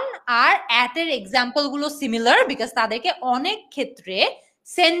অন আর অ্যাট এর এক্সাম্পল গুলো সিমিলার, বিকজ তাদেরকে অনেক ক্ষেত্রে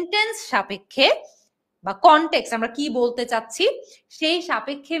সেন্টেন্স সাপেক্ষে বা কনটেক্সট আমরা কি বলতে চাচ্ছি সেই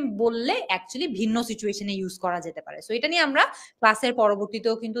সাপেক্ষে বললে অ্যাকচুয়ালি ভিন্ন সিচুয়েশনে ইউজ করা যেতে পারে। সো এটা নিয়ে আমরা ক্লাসের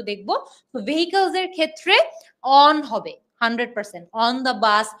পরবর্তীতেও কিন্তু দেখবো। তো ভেহিকলস এর ক্ষেত্রে অন হবে 100%, on the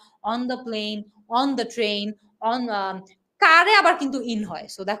bus, on the plane, on the train, on কারে আবার কিন্তু ইন হয়,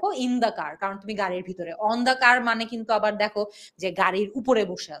 সো দেখো ইন দ্য কার, কারণ তুমি গাড়ির ভিতরে, অন দ্য কার মানে কিন্তু আবার দেখো যে গাড়ির উপরে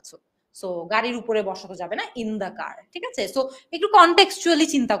বসে আছো, সো গাড়ির উপরে বসানো যাবে না, ইন দ্য কার, ঠিক আছে? সো একটু কনটেক্সচুয়ালি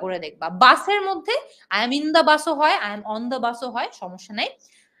চিন্তা করে দেখবা। বাসের মধ্যে আই এম ইন দ্য বাসও হয়, আই এম অন দ্য বাসও হয়, সমস্যা নাই।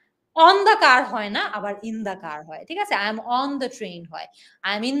 অন দ্য কার হয় না, আবার ইন দ্য কার হয়, ঠিক আছে? I am on the train হয়,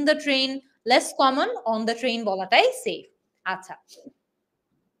 I am in the train less common, on the train বলাটাই সেফ। আচ্ছা,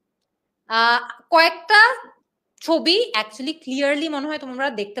 কয়েকটা ছবি অ্যাকচুয়ালি ক্লিয়ারলি মনে হয় তোমরা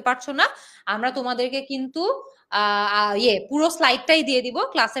দেখতে পাচ্ছ না, আমরা তোমাদেরকে কিন্তু পুরো স্লাইডটাই দিয়ে দিব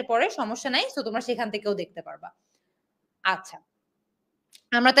ক্লাসের পরে, সমস্যা নাই, তো তোমরা সেখান থেকেও দেখতে পারবা। আচ্ছা,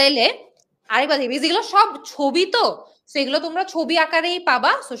 আমরা তাইলে আরেকবার দেখি, যেগুলো সব ছবি তো সেগুলো তোমরা ছবি আকারেই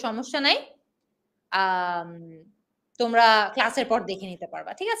পাবা, সো সমস্যা নাই, তোমরা ক্লাসের পর দেখে নিতে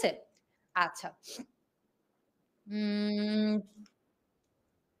পারবা, ঠিক আছে? আচ্ছা,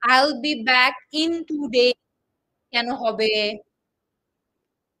 I'll be back in 2 days কেন হবে?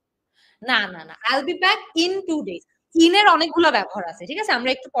 না না না, I'll be back in 2 days, in এর অনেকগুলো ব্যবহার আছে, ঠিক আছে? আমরা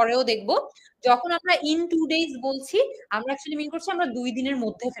একটু পরেও দেখবো। যখন আমরা in 2 days বলছি আমরা অ্যাকচুয়ালি মিন করছি আমরা 2 দিনের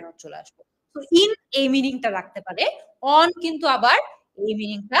মধ্যে ফেরত চলে আসবো। তো ইন এই মিনিংটা রাখতে পারে, অন কিন্তু আবার এই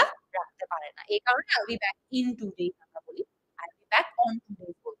মিনিংটা রাখতে পারে না, এই কারণে I'll be back in 2 days আমরা বলি, I'll be back on 2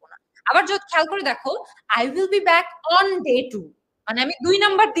 days বলবো না। আবার যদি খেয়াল করে দেখো I will be back on day 2 মানে আমি 2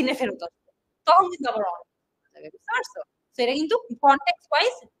 নাম্বার দিনে ফেরত আসবো, তখন কিন্তু আবার অন যাবে, বুঝতে পারছো? তো এটা কিন্তু কনটেক্সট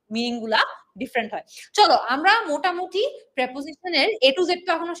ওয়াইজ মিনিং গুলা ডিফারেন্ট হয়। চলো আমরা মোটামুটি প্রেপোজিশনের এ টু জেড তো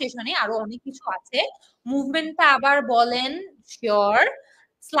এখনো শেষ হয়নি, আরো অনেক কিছু আছে। মুভমেন্টটা আবার বলেন, শিওর।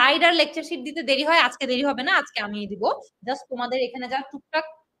 স্লাইড আর লেকচার শিট দিতে দেরি হয়, আজকে দেরি হবে না, আজকে আমি দিব। জাস্ট তোমাদের এখানে যা টুকটাক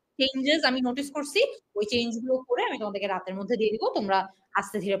চেঞ্জেস আমি নোটিস করছি ওই চেঞ্জ গুলো করে আমি তোমাদেরকে রাতের মধ্যে দিয়ে দিব, তোমরা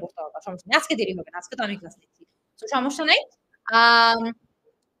আস্তে ধীরে পড়তে পারবা, সমস্যা নেই, আজকে দেরি হবে না, আজকে তো আমি ক্লাস নিচ্ছি, তো সমস্যা নাই।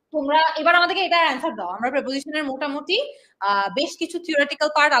 তোমরা এবার আমাদেরকে এটার অ্যান্সার দাও। আমরা প্রেপোজিশনের মোটামুটি বেশ কিছু থিওরিটিক্যাল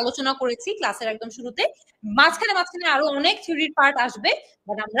পার্ট আলোচনা করেছি ক্লাসের একদম শুরুতে, মাঝখানে মাঝখানে আরো অনেক থিওরির পার্ট আসবে,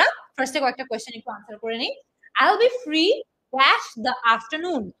 বাট আমরা ফার্স্টে কয়েকটা কোয়েশ্চেন একটু আনসার করে নিই। I will be free dash the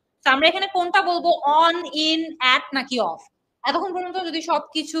afternoon. তো আমরা এখানে কোনটা বলবো, অন, ইন, অ্যাট নাকি অফ? এতক্ষণ পর্যন্ত যদি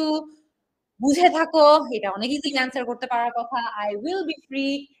সবকিছু বুঝে থাকো, এটা অনেক ইজিলি অ্যান্সার করতে পারার কথা। I will be free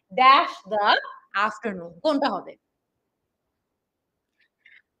dash the afternoon, কোনটা হবে?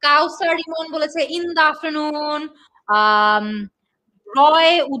 কাউসার ইমন বলেছে ইন দ্য আফটারনুন,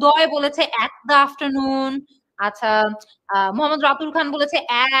 রয় উদয় বলেছে অ্যাট দ্য আফটারনুন। আচ্ছা, মোহাম্মদ রাতুল খান বলেছে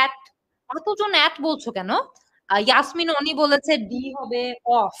অ্যাট। এতজন অ্যাট বলছো কেন? ইয়াসমিন অনি বলেছে ডি হবে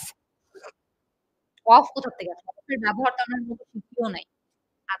অফ। অফ কোথা থেকে আসবে? অফের ব্যবহারটা আমরা মতো শিখিও নাই।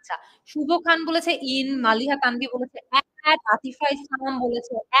 আচ্ছা, শুভ খান বলেছে ইন, মালিহা তানভি বলেছে অ্যাট, আতিফা ইসলাম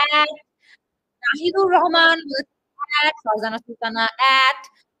বলেছে অ্যাট, নাহিদুর রহমান বলেছে অ্যাট, ফারজানা সুলতানা অ্যাট।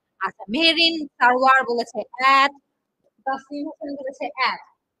 আচ্ছা, মেহরিন সারওয়ার বলেছে অ্যাট, তাসলিম হোসেন বলেছে অ্যাট।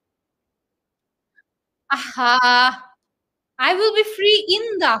 আহা, I will be free in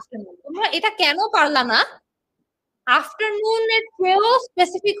the afternoon, তোমরা এটা কেন পারলা না? আফটারনুনের চেয়েও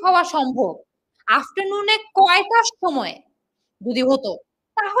স্পেসিফিক হওয়া সম্ভব। আফটারনুনে কয়টার সময় যদি হতো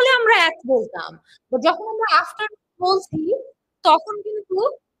তাহলে আমরা এক বলতাম, যখন আমরা আফটারনুন বলছি তখন কিন্তু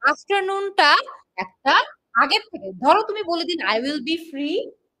আফটারনুনটা একটা আগের থেকে, ধরো তুমি বলে দিন আই উইল বি ফ্রি,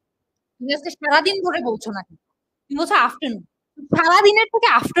 তুমি আজকে সারাদিন ধরে বলছো না, তুমি বলছো আফটারনুন, সারাদিনের থেকে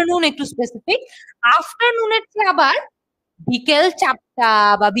আফটারনুন একটু স্পেসিফিক। আফটারনুনের চেয়ে আবার বিকেল 4টা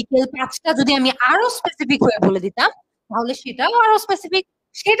বা বিকেল 5টা যদি আমি আরো স্পেসিফিক হয়ে বলে দিতাম তাহলে সেটাও আরো স্পেসিফিক।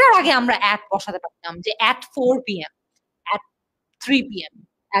 সেটার আগে আমরা অ্যাট বসাতে পারতাম, যে at 4 PM, at 3 PM,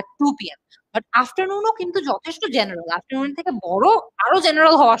 at 2 PM। But আফটারনুনও কিন্তু যথেষ্ট জেনারেল, আফটারনুন থেকে বড় আরো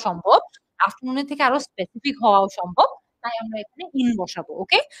জেনারেল হওয়া সম্ভব, আফটারনুনের থেকে আরো স্পেসিফিক হওয়াও সম্ভব। তাই আমরা এখানে ইন বসাবো।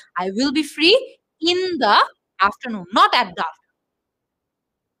 ওকে, I will be free in the afternoon, not at the.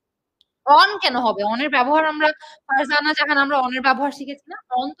 On কেন হবে? অনের ব্যবহার আমরা ফারজানা জাহান আমরা অনের ব্যবহার শিখেছি না,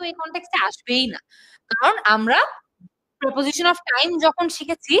 অন তো এই কনটেক্সটে আসবেই না, কারণ আমরা প্রিপোজিশন অফ টাইম যখন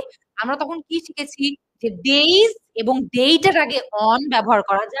শিখেছি আমরা তখন কি শিখেছি, যে ডেইজ এবং ডেটের আগে অন ব্যবহার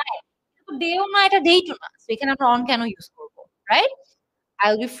করা যায়, কিন্তু ডেও না এটা ডেটও না, তো এখানে আমরা অন কেন ইউজ করব, right? I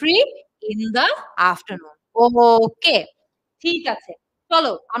will be free in the afternoon. ওকে, ঠিক আছে,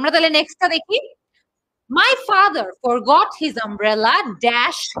 চলো আমরা তাহলে নেক্সটটা দেখি। My father forgot his umbrella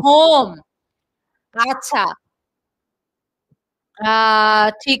dash home. আচ্ছা,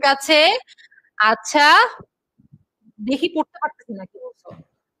 ঠিক আছে। আচ্ছা, দেখি পড়তে পারতেছি না কি বলছো।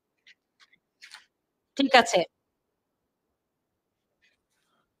 ঠিক আছে,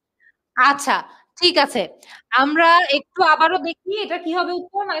 আচ্ছা, ঠিক আছে, আমরা একটু আবারও দেখি এটা কি হবে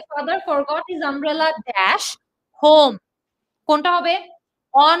উত্তর। My father forgot his umbrella dash home, কোনটা হবে?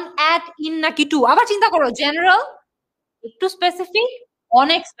 অন, অ্যাট, ইন নাকি টু? আবার চিন্তা করো, জেনারেল, একটু স্পেসিফিক,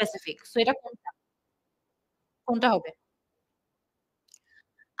 অনেক স্পেসিফিক, সো এটা কোনটা, কোনটা হবে?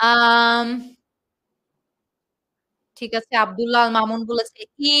 আম ঠিক আছে, আব্দুল্লাহ আল মামুন বলেছে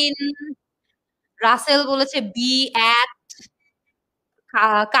ইন, রাসেল বলেছে বি অ্যাট,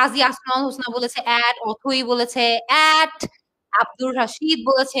 কাজী আসমাউল হোসনা বলেছে অ্যাট, অথই বলেছে অ্যাট, আব্দুর রাশিদ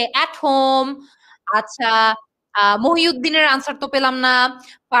বলেছে অ্যাট হোম। আচ্ছা, মহিউদ্দিনের আনসার তো পেলাম না।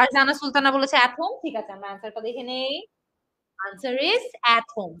 ফারজানা সুলতানা বলেছে অ্যাট হোম। ঠিক আছে, আমরা আনসারটা দেখে নেই। Answer is at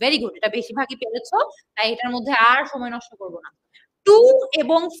home, very good, এটা বেশিরভাগই পেরেছো, তাই এটার মধ্যে আর সময় নষ্ট করবো না। টু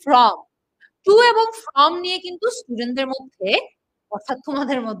এবং ফ্রম, টু এবং ফ্রম নিয়ে কিন্তু স্টুডেন্টদের মধ্যে অর্থাৎ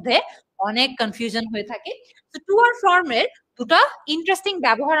তোমাদের মধ্যে অনেক কনফিউশন হয়ে থাকে। তো টু আর ফ্রম এর দুটা ইন্টারেস্টিং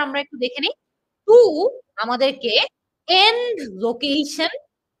ব্যবহার আমরা একটু দেখে নিই। টু আমাদেরকে এন্ড লোকেশন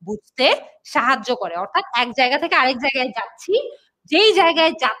বুঝতে সাহায্য করে, অর্থাৎ এক জায়গা থেকে আরেক জায়গায় যাচ্ছি, যেই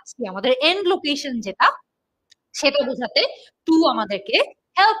জায়গায় যাচ্ছি আমাদের এন্ড লোকেশন যেটা, সেটা বোঝাতে টু আমাদেরকে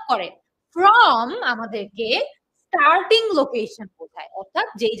হেল্প করে। ফ্রম আমাদেরকে স্টার্টিং লোকেশন বোঝায়, অর্থাৎ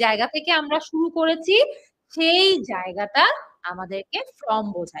যেই জায়গা থেকে আমরা শুরু করেছি সেই জায়গাটা আমাদেরকে ফ্রম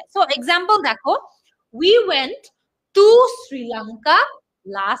বোঝায়। সো এক্সাম্পল দেখো, we went to Sri Lanka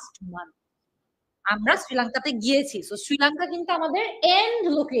last month, আমরা শ্রীলঙ্কাতে গিয়েছি, সো শ্রীলঙ্কা কিন্তু আমাদের এন্ড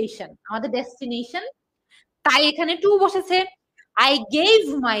লোকেশন, আমাদের ডেস্টিনেশন, তাই এখানে টু বসেছে। I gave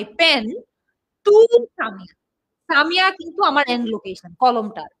my pen two Samia, Samia কিন্তু আমার এন্ড লোকেশন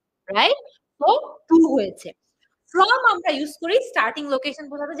কলমটার, রাইট? তো টু হয়েছে। ফ্রম আমরা ইউজ করি স্টার্টিং লোকেশন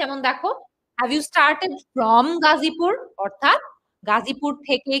বোঝাতে, যেমন দেখো, have you started from Gazipur, অর্থাৎ গাজীপুর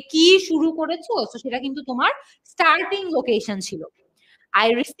থেকে কি শুরু করেছো, তো সেটা কিন্তু তোমার স্টার্টিং লোকেশন ছিল। I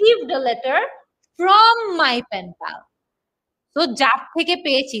received a letter from my pen Pal, তো যার থেকে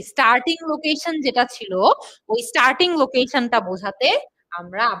পেয়েছি, স্টার্টিং লোকেশন যেটা ছিল ওই স্টার্টিং লোকেশনটা বোঝাতে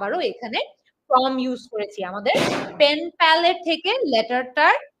আমরা আবারও এখানে ফ্রম ইউজ করেছি। আমাদের পেন প্যালেট থেকে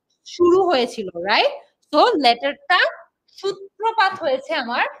লেটারটার শুরু হয়েছিল, রাইট? তো লেটারটা সূত্রপাত হয়েছে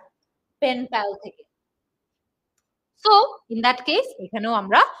আমার পেন প্যাল থেকে। সো ইন দ্যাট কেস এখানেও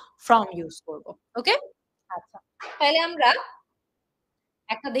আমরা ফ্রম ইউজ করব। ওকে, আচ্ছা, তাহলে আমরা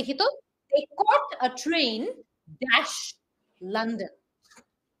একটা দেখি তো। They caught a train dash London.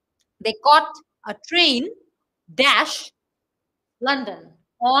 They caught a train dash London.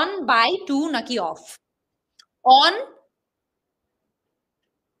 On, by, to নাকি off? On,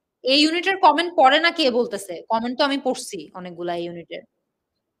 এই ইউনিটের কমেন্ট পড়ে না কে বলতেছে? কমেন্ট তো আমি পড়ছি অনেকগুলা এই ইউনিটের।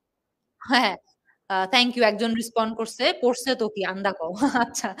 হ্যাঁ, থ্যাংক ইউ, একজন রেসপন্ড করছে, পড়ছে তো কি আন্দা কও।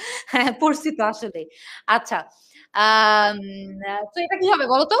 আচ্ছা, হ্যাঁ পড়ছি তো আসলে। আচ্ছা, তো এটা কি হবে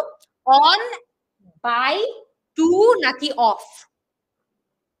বলো তো? অন, বাই, টু নাকি অফ?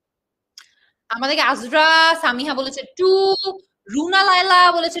 আমাদেরকে আজরা সামিহা বলেছে টু, রুনা লায়লা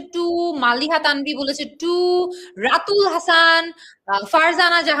বলেছে টু, মালিহা তানভি বলেছে টু, রাতুল হাসান,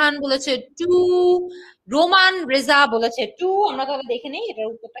 ফারজানা জাহান বলেছে টু, রোমান রেজা বলেছে টু। আমরা তাহলে দেখে নেই এটার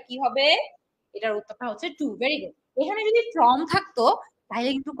উত্তরটা কি হবে। এটার উত্তরটা হচ্ছে টু। Very good. এখানে যদি ফ্রম থাকতো তাহলে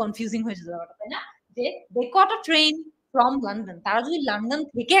কিন্তু কনফিউজিং হয়ে যেত ব্যাপারটা, তাই না? যে দে কট আ ট্রেন ফ্রম লন্ডন, তারা যদি লন্ডন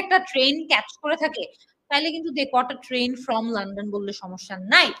থেকে একটা ট্রেন ক্যাচ করে থাকে তাহলে কিন্তু দে কট আ ট্রেন ফ্রম লন্ডন বললে সমস্যা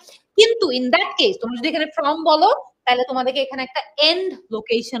নাই। কিন্তু ইন দ্যাট কেস তোমরা যদি এখানে ফ্রম বলো তাহলে তোমাদেরকে এখানে একটা এন্ড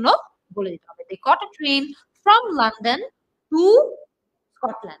লোকেশনও বলে দিতে হবে। দে কট আ train from London two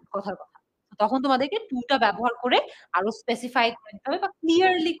Scotland, কথার কথা। তখন তোমাদেরকে টুটা ব্যবহার করে আরো স্পেসিফাই করে দিতে হবে বা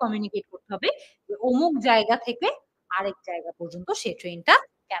ক্লিয়ারলি কমিউনিকেট করতে হবে যে অমুক জায়গা থেকে আরেক জায়গা পর্যন্ত সে ট্রেনটা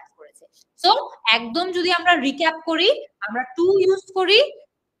ক্যাচ করেছে। সো একদম যদি আমরা রিক্যাপ করি, আমরা টু ইউজ করি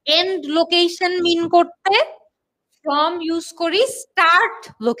এন্ড লোকেশন মিন করতে, ফ্রম ইউজ করি স্টার্ট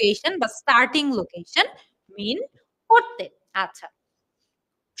লোকেশন বা স্টার্টিং লোকেশন মিন করতে। আচ্ছা,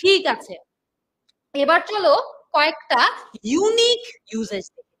 ঠিক আছে, এবার চলো কয়েকটা ইউনিক ইউজেজ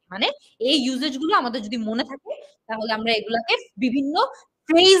দেখি। মানে এই ইউজেজ গুলো আমাদের যদি মনে থাকে তাহলে আমরা এগুলাকে বিভিন্ন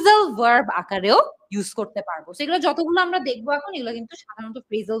ফ্রেজাল ভার্ব আকারেও ইউজ করতে পারবো। সেগুলো যতগুলো আমরা দেখবো এখন এগুলো কিন্তু সাধারণত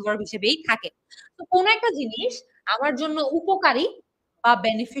ফ্রেজাল ভার্ব হিসেবেই থাকে। তো কোন একটা জিনিস আমার জন্য উপকারী বা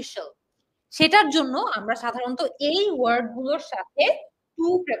বেনিফিশিয়াল, সেটার জন্য আমরা সাধারণত এই ওয়ার্ড গুলোর সাথে টু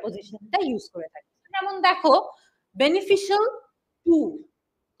প্রেপোজিশনটা ইউজ করে থাকি। যেমন দেখো, beneficial to,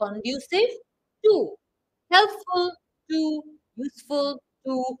 conducive to, helpful two, useful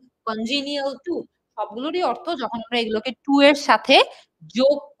to, কনজিনিয়াল two. সবগুলোরই অর্থ যখন আমরা এগুলোকে টু এর সাথে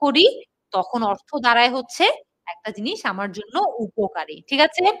যোগ করি তখন অর্থ দাঁড়ায় হচ্ছে একটা জিনিস আমার জন্য উপকারী। ঠিক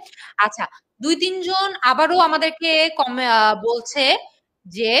আছে, আচ্ছা, দুই তিনজন আবারও আমাদেরকে বলছে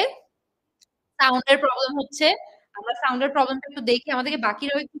যে সাউন্ডের প্রবলেম হচ্ছে। আমরা সাউন্ডের প্রবলেমটা একটু দেখি, আমাদেরকে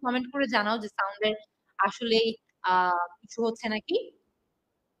বাকিরাও একটু কমেন্ট করে জানাও যে সাউন্ডের আসলে কিছু হচ্ছে নাকি।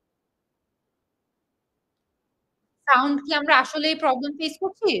 সাউন্ড কি আমরা আসলেই প্রবলেম ফেস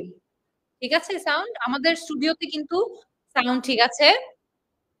করছি? ঠিক আছে, সাউন্ড আমাদের স্টুডিওতে কিন্তু সাউন্ড ঠিক আছে।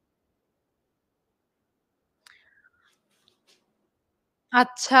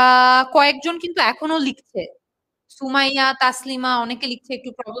 আচ্ছা, কয়েকজন কিন্তু এখনো লিখছে, সুমাইয়া, তাসলিমা অনেকে লিখছে একটু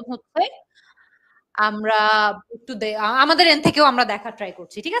প্রবলেম হচ্ছে। আমরা একটু আমাদের এন্ড থেকেও আমরা দেখার ট্রাই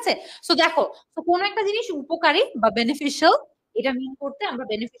করছি। ঠিক আছে, সো দেখো, তো কোন একটা জিনিস উপকারী বা বেনিফিশিয়াল এটা মিন করতে আমরা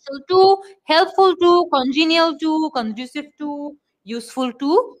beneficial to, helpful two, কনজিনিয়াল two, conducive two, useful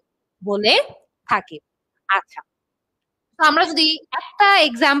to বলে থাকি। আচ্ছা, তো আমরা যদি একটা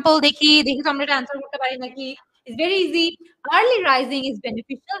এক্সাম্পল দেখি, দেখি তো আমরা এটা আনসার করতে পারি নাকি। It's very easy. Early rising is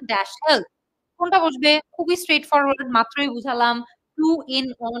beneficial dash health. কোনটা বসবে? খুবই স্ট্রেট ফরওয়ার্ড, মাত্রই বুঝালাম। টু, ইন,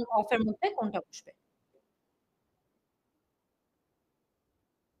 অন, অফ এর মধ্যে কোনটা বসবে?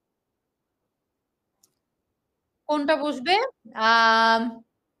 কোনটা বসবে? আহ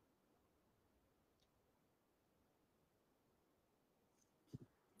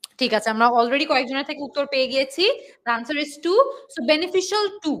ঠিক আছে, আমরা অলরেডি কয়েকজনের থেকে উত্তর পেয়ে গিয়েছি। Answer is two. So beneficial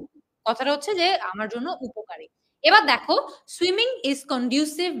to কথাটা হচ্ছে যে আমার জন্য উপকারী। এবার দেখো, swimming is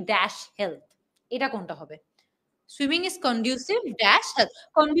conducive dash health, এটা কোনটা হবে? Swimming is conducive dash health.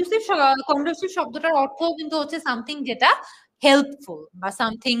 Conducive, conducive শব্দটার অর্থ কিন্তু হচ্ছে সামথিং যেটা হেল্পফুল বা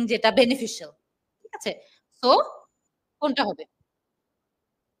সামথিং যেটা বেনিফিশিয়াল। ঠিক আছে, সো কোনটা হবে?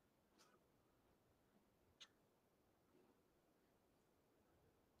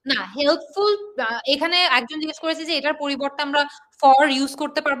 না, হেল্পফুল, এখানে একজন জিজ্ঞেস করেছে যে এটার পরিবর্তে আমরা ফর ইউজ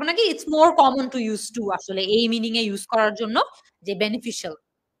করতে পারবো নাকি। It's more common to use to, আসলে এই মিনিং এ ইউজ করার জন্য যে বেনিফিশিয়াল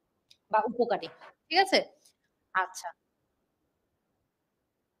বা উপকারী। ঠিক আছে, আচ্ছা,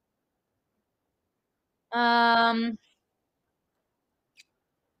 আম,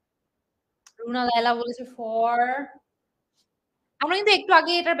 রুনা লায়লা বলেছে ফর। আমরা কিন্তু একটু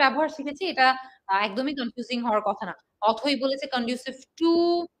আগে এটার ব্যবহার শিখেছি, এটা একদমই কনফিউজিং হওয়ার কথা না। অথই বলেছে কন্ডিউসিভ টু,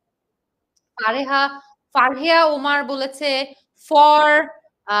 ফারেহা ফারহিয়া ওমার বলেছে ফর,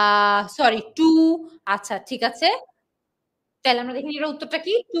 সরি টু। আচ্ছা ঠিক আছে, তাহলে আমরা দেখি এর উত্তরটা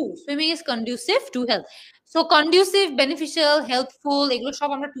কি, two. Swimming is conducive to health. So conducive, beneficial, helpful, এগুলো সব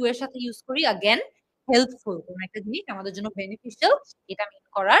আমরা টু এর সাথে ইউজ করি। अगेन হেল্পফুল, কোন একটা জিনিস আমাদের জন্য বেনিফিশিয়াল, এটা মিন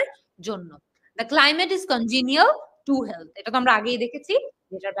করার জন্য। The climate is কনজিনিয়াল to health, এটা তো আমরা আগেই দেখেছি,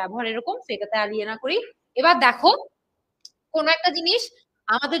 যেটার ব্যবহার এরকম, সেটাতে আর ইয়ে না করি। এবার দেখো কোন একটা জিনিস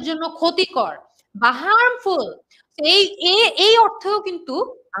আমাদের জন্য ক্ষতিকর বা হার্মফুল, এই এই অর্থেও কিন্তু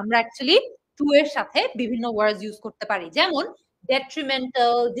আমরা অ্যাকচুয়ালি টু এর সাথে বিভিন্ন ওয়ার্ডস ইউজ করতে পারি, যেমন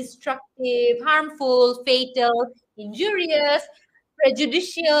detrimental, destructive, harmful, fatal, injurious,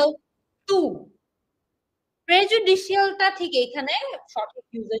 prejudicial to। প্রেজুডিশিয়ালটা ঠিক এখানে সঠিক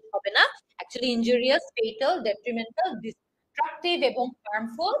ইউজেজ হবে না, actually injurious, fatal, detrimental, destructive এবং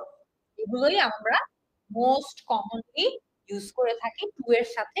হার্মফুল, এগুলোই আমরা মোস্ট কমনলি ইউজ করে থাকি টু এর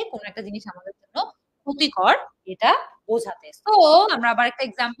সাথে কোন একটা জিনিস আমাদের জন্য ক্ষতিকর এটা বোঝাতে। তো আমরা আবার একটা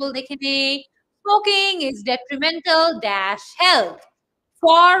এক্সাম্পল দেখে নেই। Smoking is detrimental dash health,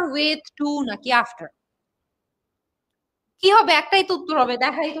 for, with, two নাকি আফটার? কি হবে? একটাই তো উত্তর হবে,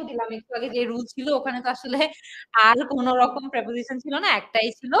 দেখাই তো দিলাম একটু আগে যে রুল ছিল ওখানে, তো আসলে আর কোন রকম প্রেপোজিশন ছিল না, একটাই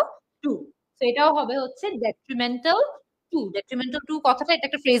ছিল টু। তো এটাও হবে হচ্ছে ডেট্রিমেন্টাল টু। ডেট্রিমেন্টাল টু কথাটা এটা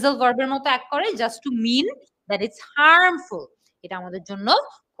একটা ফ্রেজাল ভার্বের মতো অ্যাক্ট করে, just two mean that it's harmful, এটা আমাদের জন্য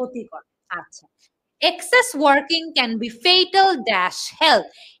ক্ষতিকর। আচ্ছা, access working can be fatal dash health,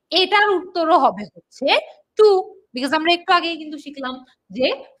 এটার উত্তরও হবে হচ্ছে টু, বিকজ আমরা একটু আগেই কিন্তু শিখলাম যে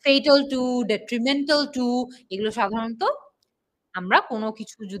ফেটাল টু, ডেট্রিমেন্টাল টু, এগুলো সাধারণত আমরা কোনো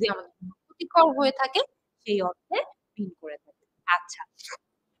কিছু যদি আমাদের জন্য ক্ষতিকর হয়ে থাকে সেই অর্থে মিন করে থাকি। আচ্ছা,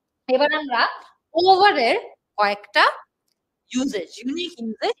 এবার আমরা ওভারের কয়েকটা ইউজেজ, ইউনিক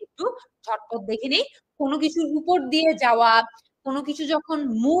ইউজেজ একটু ঝটপট দেখে নিই। কোনো কিছুর উপর দিয়ে যাওয়া, কোনো কিছু যখন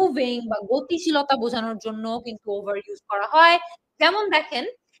মুভিং বা গতিশীলতা বোঝানোর জন্য কিন্তু ওভার ইউজ করা হয়। যেমন দেখেন,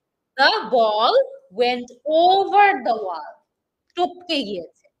 the ball went over the ওয়াল, টপকে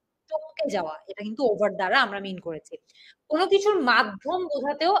গিয়েছে, টপকে যাওয়া, এটা কিন্তু ওভার দ্বারা আমরা মিন করেছি। কোনো কিছুর মাধ্যম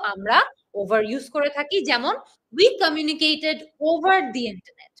বোঝাতেও আমরা ওভার ইউজ করে থাকি, যেমন we communicated over the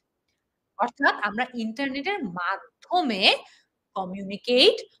internet, অর্থাৎ আমরা ইন্টারনেটের মাধ্যমে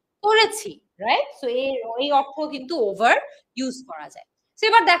কমিউনিকেট করেছি, রাইট? সো এই অর্থ কিন্তু ওভার ইউজ করা যায়। সো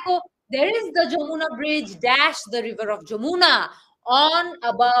এবার দেখো, there is the Jamuna bridge dash the river of Jamuna, on,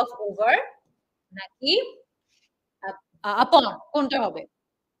 above, over নাকি upon, কোনটা হবে?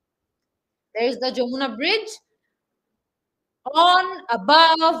 There is the Jamuna bridge on,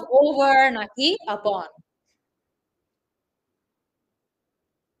 above, over নাকি upon?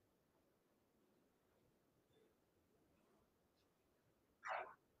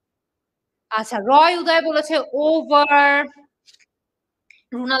 আচ্ছা, রয় উদয় বলেছে ওভার,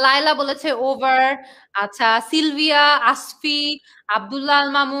 রুনা লায়লা বলেছে ওভার। আচ্ছা, সিলভিয়া, আসফি, আব্দুল্লাহ আল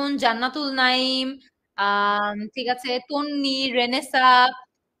মামুন, জান্নাতুল নাইম, ঠিক আছে, তন্নি, রেনেসা,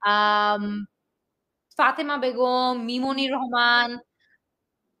 আম, ফাতেমা বেগম, মিমনি রহমান,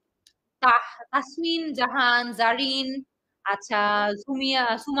 তাসমিন জাহান, জারিন, আচ্ছা,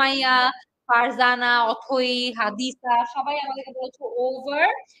 সুমাইয়া, ফারজানা, অথই, হাদিসা, সবাই আমাদেরকে বলছে ওভার,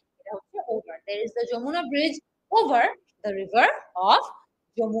 এটা হচ্ছে over. there is the Jamuna bridge over the river of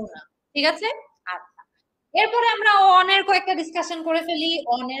Jamuna, ঠিক আছে? আচ্ছা, এরপরে আমরা অনের কয়েকটা ডিসকাশন করে ফেলি।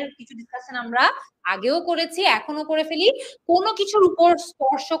 অনের কিছু ডিসকাশন আমরা আগেও করেছি, এখনো করে ফেলি। কোনো কিছুর উপর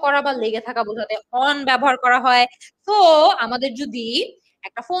স্পর্শ করা বা লেগে থাকা বোঝাতে অন ব্যবহার করা হয়। তো আমাদের যদি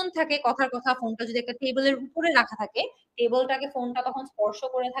একটা ফোন থাকে, কথার কথা, ফোনটা যদি একটা টেবিলের উপরে রাখা থাকে, টেবিলটাকে ফোনটা তখন স্পর্শ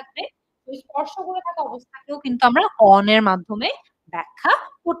করে থাকবে, ওই স্পর্শ করে থাকা অবস্থাকেও কিন্তু আমরা অন এর মাধ্যমে ব্যাখ্যা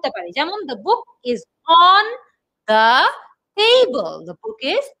করতে পারি। যেমন the book is on the table, the book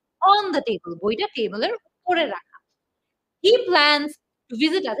is on the table, বইটা টেবিলের উপরে রাখা। হি প্ল্যানস টু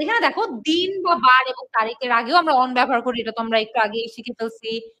ভিজিট আস, এখানে দেখো দিন বা বার এবং তারিখের আগেও আমরা অন ব্যবহার করি, এটা তো আমরা একটু আগে শিখে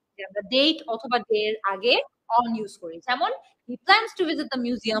ফেলছি যে আমরা ডেট অথবা ডে এর আগে অন ইউজ করি। যেমন হি plans to visit the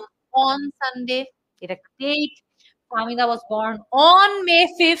museum on Sunday, এটা একটা date. Fahmida was born on May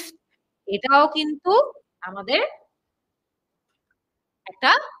 5th, এটাও কিন্তু আমাদের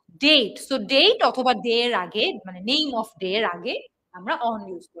একটা ডেট। সো ডেট অথবা ডে এর আগে, মানে নেম অফ ডে এর আগে আমরা অন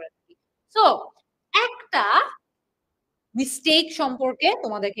ইউজ করে থাকি। সো একটা মিস্টেক সম্পর্কে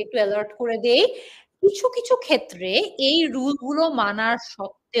তোমাদেরকে একটু অ্যালার্ট করে দেই, কিছু কিছু ক্ষেত্রে এই রুল গুলো মানার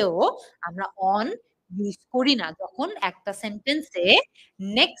সত্ত্বেও আমরা অন ইউজ করি না, যখন একটা সেন্টেন্সে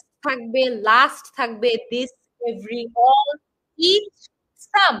নেক্সট থাকবে, লাস্ট থাকবে, this, every, all, each,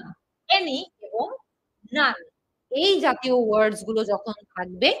 some, any এবং নান, এই জাতীয় ওয়ার্ডস গুলো যখন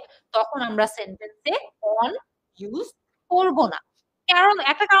থাকবে তখন আমরা সেন্টেন্সে অন ইউজ করব না। কারণ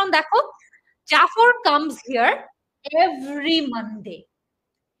একটা কারণ দেখো, Zafar comes here every Monday.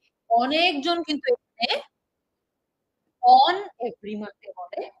 অনেকজন কিন্তু এখানে অন এভরি মানডে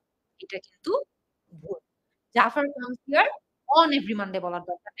বলে, এটা কিন্তু ভুল। Zafar comes here on every Monday বলার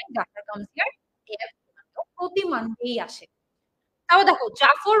দরকার নেই, Zafar comes here every Monday, প্রতি মানডেই আসে। তাও দেখো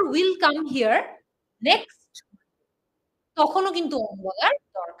Zafar will come here next, তখনও কিন্তু অন বলার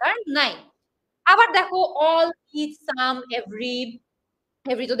দরকার নাই। আবার দেখো অল, ইচ, সাম, এভরি,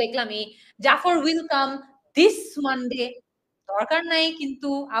 এভরি তো দেখলামই। Zafar will come this Monday, দরকার নাই কিন্তু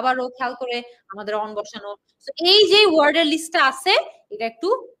আবারও খেয়াল করে আমাদের অন বসানো। এই যে ওয়ার্ডের লিস্টটা আছে এটা একটু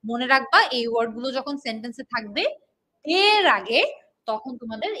মনে রাখবা, এই ওয়ার্ড গুলো যখন সেন্টেন্সে থাকবে এর আগে তখন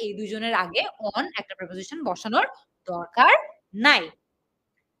তোমাদের এই দুজনের আগে অন একটা প্রিপোজিশন বসানোর দরকার নাই।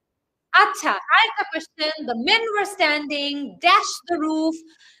 আচ্ছা, আরেকটা question, the main were standing dash the roof,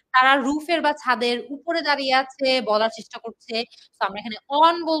 তারা রুফের বা ছাদের উপরে দাঁড়িয়ে আছে বলার চেষ্টা করছে। তো আমরা এখানে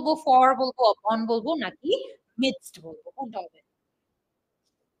অন বলবো, ফর বলবো, অন বলবো নাকি মিডস্ট বলবো, কোনটা হবে?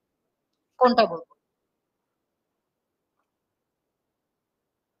 কোনটা বলবো?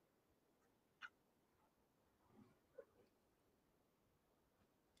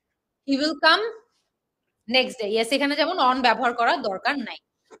 He will come next day, yes, এখানে যেমন অন ব্যবহার করার দরকার নাই।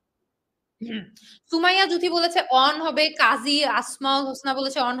 সুমাইয়া জুথি বলেছে অন হবে, কাজী আসমাউল হোসনা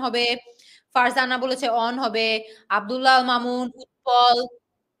বলেছে অন হবে, ফারজানা বলেছে অন হবে, আব্দুল্লাহ মামুন, উৎপল,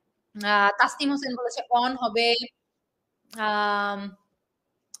 তাসনিম হোসেন বলেছে অন হবে, আহ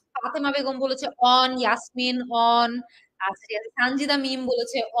ফাতেমা বেগম বলেছে অন, ইয়াসমিন অন, আচ্ছা সানজিদা মিম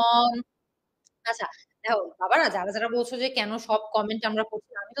বলেছে অন। আচ্ছা দেখো বাবারা, যারা যারা বলছো যে কেন সব কমেন্ট আমরা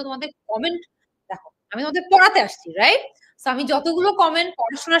পড়ছি, আমি তো তোমাদের কমেন্ট, দেখো আমি তোমাদের পড়াতে আসছি, রাইট? তো আমি যতগুলো কমেন্ট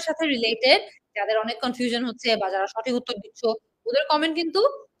পড়াশোনার সাথে রিলেটেড, যাদের অনেক কনফিউশন হচ্ছে বা যারা সঠিক উত্তর দিচ্ছ, ওদের কমেন্ট কিন্তু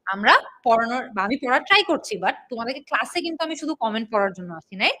আমরা পড়ানোর বা আমি পড়ার ট্রাই করছি, বাট তোমাদেরকে ক্লাসে কিন্তু আমি শুধু কমেন্ট পড়ার জন্য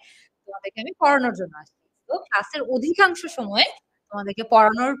আসি নাই, তোমাদেরকে আমি পড়ানোর জন্য আসছি। তো ক্লাসের অধিকাংশ সময় তোমাদেরকে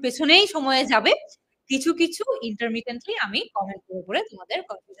পড়ানোর পেছনেই সময় যাবে, কিছু কিছু ইন্টারমিডিয়েন্টলি আমি কমেন্ট করে করে তোমাদের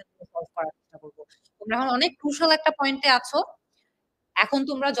কনফিউশন সলভ করার চেষ্টা করবো। তোমরা এখন অনেক ক্রুশাল একটা পয়েন্টে আছো, এখন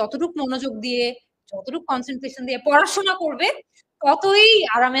তোমরা যতটুকু মনোযোগ দিয়ে যতটুকু কনসেন্ট্রেশন দিয়ে পড়াশোনা করবে ততই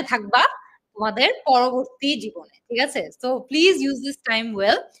আরামে থাকবা তোমাদের পরবর্তী জীবনে, ঠিক আছে? So please use this time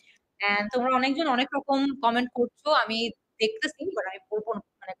well. And তোমরা অনেকজন অনেক রকম কমেন্ট করছো, আমি দেখতেছি, বাট আমি পড়বো না,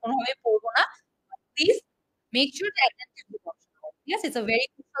 মানে কোনোভাবে পড়বো না। প্লিজ মেক শিওর যে অ্যাটেনটিভলি পড়াশোনা করো, ঠিক আছে? It's a very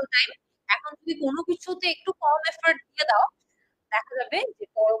crucial time. এখন যদি কোনো কিছুতে একটু কম এফর্ট দিয়ে দাও, দেখা যাবে যে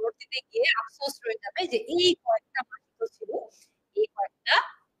পরবর্তীতে গিয়ে আফসোস রয়ে যাবে যে এই কয়েকটা মাস তো ছিল, এই কয়েকটা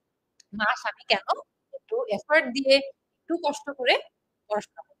মাস আমি কেন একটু এফর্ট দিয়ে একটু কষ্ট করে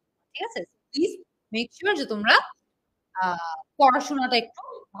পড়াশোনা করবো, ঠিক আছে? প্লিজ মেক শিওর যে তোমরা পড়াশোনাটা একটু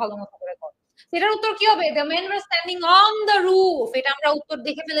ভালো মতো করে করো। সেটার উত্তর কি হবে? The main were standing on the roof, এটা আমরা উত্তর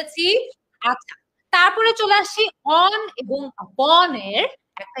দেখে ফেলেছি। আচ্ছা, তারপরে চলে আসি অন এবং আপন এর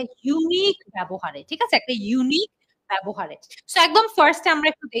একটা ইউনিক ব্যবহারে, ঠিক আছে? একটা ইউনিক ব্যবহারে। সো একদম ফার্স্টে আমরা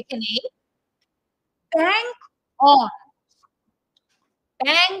একটু দেখে নেই, bank on,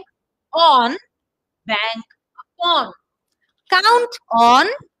 bank on, bank আপন, count on,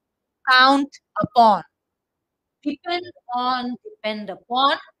 count upon, depend on, depend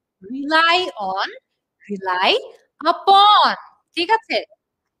upon, rely on, rely upon, ঠিক আছে?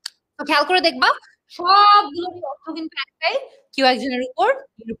 তো খেয়াল করে দেখবা সবগুলোর অর্থ কিন্তু একটাই, কেউ একজনের উপর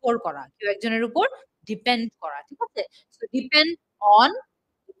নির্ভর করা, কেউ একজনের উপর ডিপেন্ড করা, ঠিক আছে? সো ডিপেন্ড অন,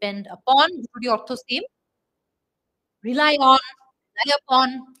 ডিপেন্ড আপন দুটোরই অর্থ সেম, রিলাই অন, রিলাই আপন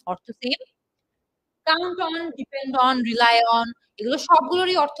অর্থ same, count on, depend on, rely on, এগুলো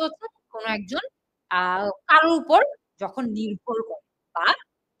সবগুলোরই অর্থ হচ্ছে কোনো একজন কারোর উপর যখন নির্ভর করে বা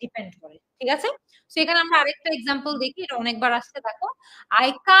ডিপেন্ড করে, ঠিক আছে? তো এখানে আমরা আরেকটা এক্সাম্পল দেখি, এটা অনেকবার আসছে, দেখো, I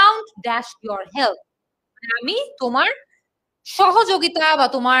count dash your help, আমি তোমার সহযোগিতা বা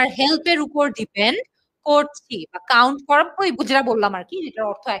তোমার হেল্পের উপর ডিপেন্ড করছি, বা কাউন্ট করা ওই যেটা বললাম আর কি, যেটার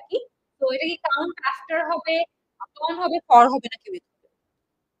অর্থ একই। তো এটা কি কাউন্ট আফটার হবে, আপন হবে, ফর হবে নাকি with হবে?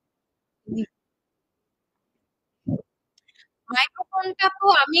 মাইক্রোফোনটা তো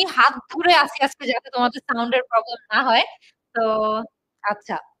আমি হাত ধরে আছি আজকে যাতে তোমাদের সাউন্ডের প্রবলেম না হয়। তো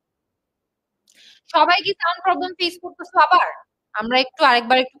আচ্ছা, সবাই কি সাউন্ড প্রবলেম ফেস করতেছো আবার? আমরা একটু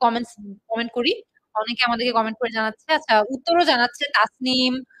আরেকবার একটু কমেন্ট করি। অনেকে আমাদেরকে কমেন্ট করে জানাচ্ছে, আচ্ছা উত্তরও জানাচ্ছে,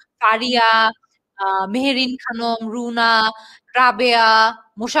 তাসনিম, ফারিয়া, মেহেরিন খানম, রুনা, রাবেয়া,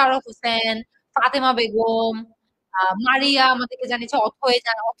 মোশাররফ হোসেন, ফাতেমা বেগম, মারিয়া আমাদেরকে জানিয়েছে, অথই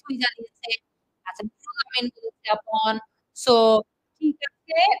জানিয়েছে। আচ্ছা নুরুল আমিন বলেছে আপন। সো ঠিক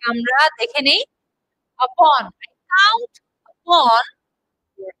আছে, আমরা দেখে নেই। আপন, count upon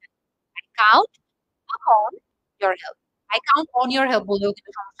your help. I count upon your help. I count on your help বলেও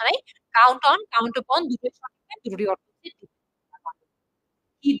কিন্তু সমস্যা নাই। Count on, count upon দুটোই সঠিক হয়, দুটোরই অর্থ হচ্ছে depend.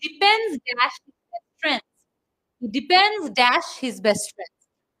 He depends dash his best friends. He depends dash his best friends.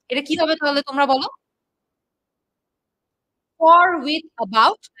 এটা কি হবে তাহলে তোমরা বলো? For, with,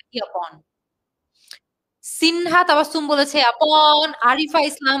 about নাকি upon? সিনহা তাবাসসুম বলেছে আপন, আরিফা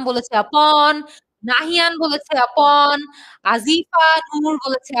ইসলাম বলেছে আপন, নাহিয়ান বলেছে আপন, আজিফা নূর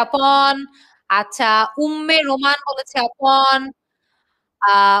বলেছে আপন, আচ্ছা উম্মে রোমান বলেছে আপন,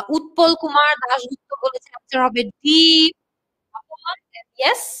 উৎপল কুমার দাশগুপ্ত বলেছে আনসার হবে ডি আপন।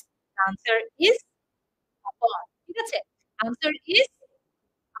 ইয়েস, আনসার ইজ আপন। ঠিক আছে, আনসার ইজ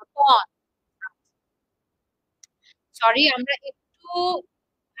আপন। সরি, আমরা একটু,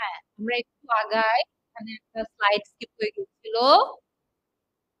 হ্যাঁ আমরা একটু আগাই, এখানে একটা স্লাইড স্কিপ হয়ে গেছিল।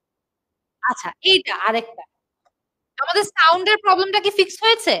 আচ্ছা, এইটা আরেকটা, আমাদের সাউন্ডের প্রবলেমটা কি ফিক্স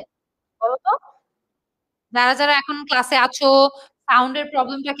হয়েছে বলো তো? যারা যারা এখন ক্লাসে আছো, সাউন্ডের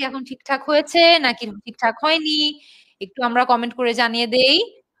প্রবলেমটা কি এখন ঠিকঠাক হয়েছে নাকি ঠিকঠাক হয়নি? একটু আমরা কমেন্ট করে জানিয়ে দেই।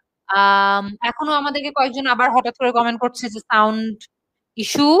 এখনো আমাদেরকে কয়েকজন আবার হঠাৎ করে কমেন্ট করছে যে সাউন্ড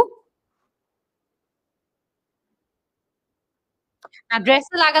ইস্যু। না,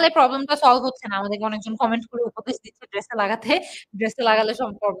 ড্রেসে লাগালে প্রবলেমটা সলভ হচ্ছে না, আমাদেরকে অনেকজন কমেন্ট করে উপদেশ দিচ্ছে ড্রেসে লাগাতে। ড্রেসে লাগালে সব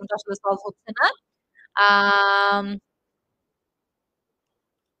প্রবলেমটা আসলে সলভ হচ্ছে না। আম,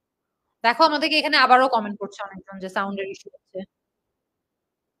 দেখো আমাদেরকে এখানে আবারও কমেন্ট করছে অনেকজন যে সাউন্ডের ইস্যু হচ্ছে।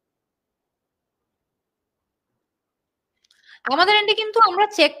 আমাদের এন্ডে কিন্তু আমরা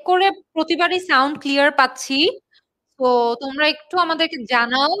চেক করে প্রতিবারই সাউন্ড ক্লিয়ার পাচ্ছি। তো তোমরা একটু আমাদেরকে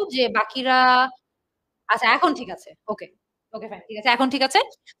জানাও যে বাকিরা। আচ্ছা, এখন ঠিক আছে, ওকে ওকে ফাইন, ঠিক আছে, এখন ঠিক আছে।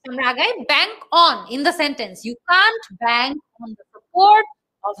 আমরা আগাই। Bank on in the sentence, you can't bank on the support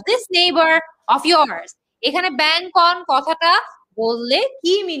of this neighbour of years. এখানে ব্যাংক অন কথাটা বললে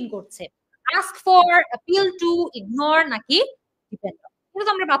কি মিন করছে? Ask for, appeal two, ignore নাকি ডিপেন্ড অন? এটা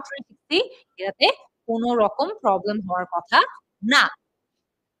তো আমরা মাত্রই শিখছি, এটাতে কোনো রকম প্রবলেম হওয়ার কথা না।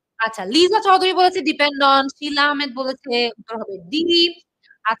 আচ্ছা, লিজা চৌধুরী বলেছে ডিপেন্ড অন, শিলা আহমেদ বলেছে উত্তর হবে ডি।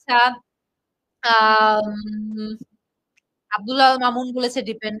 আচ্ছা, আব্দুল্লাহ মামুন বলেছে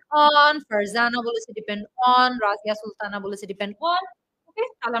ডিপেন্ড অন, ফারজানা বলেছে ডিপেন্ড অন, রাজিয়া সুলতানা বলেছে ডিপেন্ড অন। ওকে,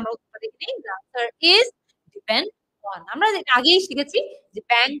 তাহলে আমরা উত্তরটা দেখে নিই। The answer is depend on. আমরা আগেই শিখেছি যে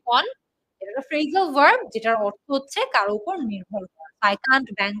ব্যাংক অন এটা একটা ফ্রেজাল ভার্ব যেটার অর্থ হচ্ছে কারো উপর নির্ভর করা। I can't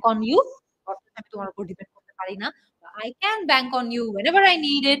bank on you, অর্থাৎ আমি তোমার উপর ডিপেন্ড করতে পারি না। I can bank on you whenever I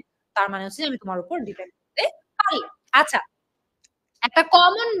need it, তার মানে হচ্ছে আমি তোমার উপর ডিপেন্ড করতে পারি। আচ্ছা, একটা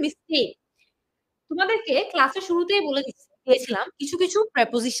কমন মিস্টেক তোমাদেরকে ক্লাসের শুরুতেই বলে দিয়েছিলাম, কিছু কিছু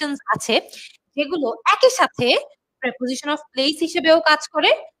প্রেপোজিশনস আছে যেগুলো একই সাথে প্রেপোজিশন অফ প্লেস হিসেবেও কাজ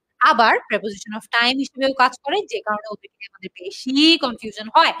করে, আবার প্রেপোজিশন অফ টাইম হিসেবেও কাজ করে, যে কারণে ওদেরকে আমাদের বেশি কনফিউশন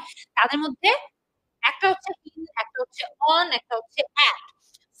হয়। তাদের মধ্যে একটা হচ্ছে ইন, একটা হচ্ছে অন, একটা হচ্ছে at.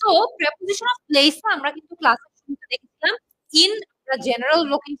 So preposition of place আমরা কিন্তু ক্লাসের শুরুতে দেখেছিলাম ইন আমরা জেনারেল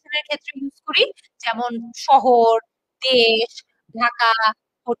লোকেশনের ক্ষেত্রে ইউজ করি, যেমন শহর, দেশ, ঢাকা,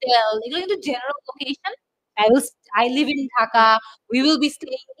 হোটেল, এগুলো কিন্তু general location. I live in Dhaka, we will be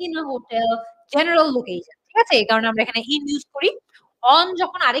staying in a hotel, general location। ঠিক আছে, এই কারণে আমরা এখানে ইন ইউজ করি। অন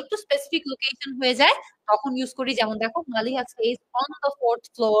যখন আরেকটু স্পেসিফিক লোকেশন হয়ে যায় তখন ইউজ করি, যেমন দেখো Maliha stage on the fourth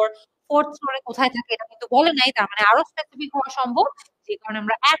floor. Fourth ফ্লোরে কোথায় থাকে এটা কিন্তু বলে নাই, তার মানে আরো স্পেসিফিক হওয়া সম্ভব, যে কারণে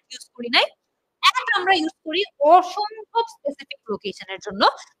আমরা অ্যাট ইউজ করি নাই। অ্যাট আমরা ইউজ করি অসম্ভব স্পেসিফিক লোকেশনের জন্য,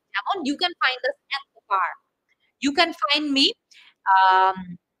 যেমন you can find us at the park, you can find me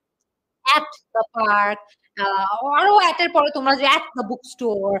at the park, আরো at এর পরে তোমরা যে at the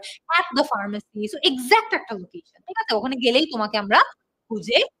bookstore, at the pharmacy, so exact একটা লোকেশন। ঠিক আছে, ওখানে গেলেই তোমাকে আমরা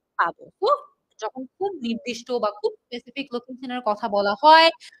খুঁজে পাবো। তো যখন খুব নির্দিষ্ট বা খুব স্পেসিফিক লোকেশনের কথা বলা হয়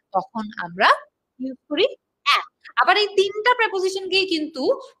তখন আমরা ইউজ করি at। আবার এই তিনটা প্রেপোজিশনকেই কিন্তু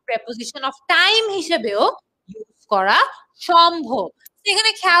প্রেপোজিশন অফ টাইম হিসেবেও ইউজ করা সম্ভব।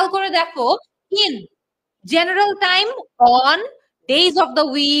 এখানে খেয়াল করে দেখো, in general time, on days of the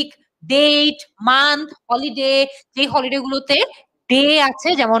week, date, month, holiday, যে হলিডে গুলোতে ডে আছে,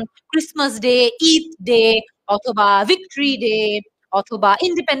 যেমন ক্রিসমাস ডে, ঈদ ডে, অথবা ভিক্টরি ডে, অথবা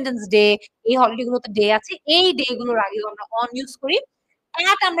ইন্ডিপেন্ডেন্স ডে, এই হলিডে গুলোতে ডে আছে, এই ডে গুলোর আগেও আমরা অন ইউজ করি।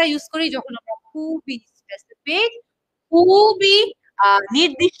 অ্যাট আমরা ইউজ করি যখন আমরা খুবই স্পেসিফিক, খুবই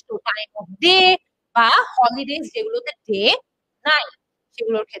নির্দিষ্ট টাইম অফ ডে বা হলিডেজ যেগুলোতে ডে নাই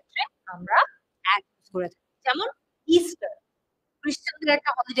সেগুলোর ক্ষেত্রে আমরা অ্যাট ইউজ করে থাকি। যেমন ইস্টার, খ্রিস্টানদের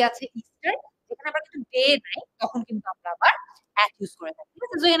একটা হলিডে আছে ইস্টার, যেখানে আবার কিন্তু ডে নাই, তখন কিন্তু আমরা আবার অ্যাট ইউজ করে থাকি। ঠিক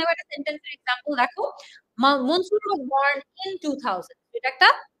আছে, তো এখানে একটা সেন্টেন্সের এক্সাম্পল দেখো, মনসুর ওয়াজ বর্ন ইন 2000, এটা একটা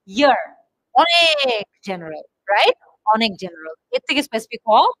ইয়ার, অনেক জেনারেল, রাইট? অনেক জেনারেল। এর থেকে স্পেসিফিক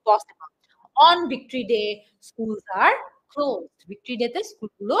হওয়া possible. On victory day schools R closed. Victory day তে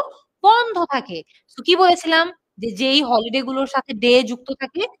স্কুলগুলো বন্ধ থাকে। সো কি বলেছিলাম যে যেই হলিডে গুলোর সাথে ডে যুক্ত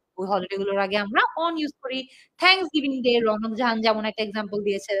থাকে ওই হলিডে গুলোর আগে আমরা অন ইউজ করি। থ্যাংকস গিভিং ডে রনক জাহান যেমন একটা এক্সাম্পল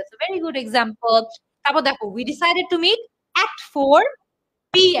দিয়েছে, that's a very good example. তারপর দেখো we decided to meet at 4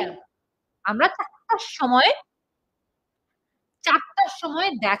 PM। আমরা 4টার সময়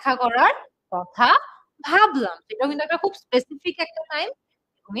দেখা করার কথা ভাবলাম। এটাও কিন্তু একটা খুব স্পেসিফিক একটা টাইম।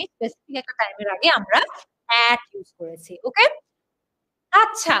 এই স্পেসিফিক একটা টাইমের আগে আমরা অ্যাট ইউজ করেছি। ওকে?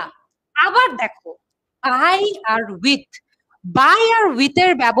 আচ্ছা, আবার দেখো by R with. By R with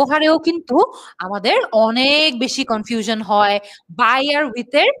এর ব্যবহারেও কিন্তু আমাদের অনেক বেশি কনফিউশন হয়। বাই আর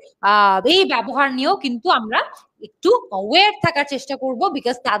উইথ এর এই ব্যবহার নিয়েও কিন্তু আমরা একটু অ্যাওয়্যার থাকার চেষ্টা করব,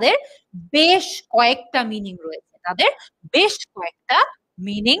 বিকজ তাদের বেশ কয়েকটা মিনিং রয়েছে। তাদের বেশ কয়েকটা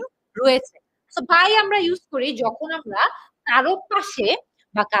মিনিং রয়েছে। তো বাই আমরা ইউজ করি যখন আমরা কারো পাশে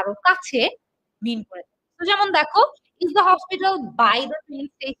বা কারো কাছে মিন করে থাকি। তো যেমন দেখো, is the hospital by the train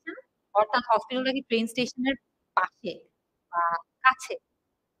station? অর্থাৎ হসপিটালটা কি ট্রেন স্টেশনের পাশে বা কাছে,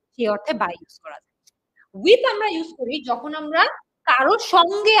 সেই অর্থে বাই ইউজ করা যায়। উইথ আমরা ইউজ করি যখন আমরা কারো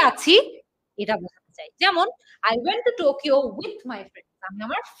সঙ্গে আছি এটা বোঝাতে চাই। যেমন I went to Tokyo with my friends. আমি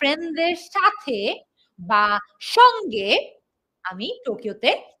আমার ফ্রেন্ডদের সাথে বা সঙ্গে আমি টোকিওতে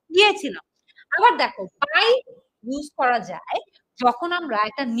গিয়েছিলাম। আবার দেখো বাই ইউজ করা যায় যখন আমরা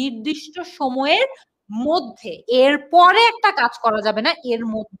একটা নির্দিষ্ট সময়ের মধ্যে, এর পরে একটা কাজ করা যাবে না, এর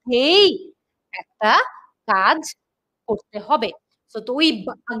মধ্যেই একটা কাজ করতে হবে। সো তো we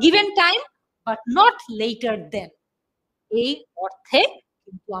given time but not letter দেন, এই অর্থে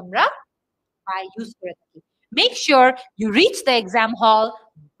কিন্তু আমরা বাই ইউজ করে থাকি। Make sure you reach the exam হল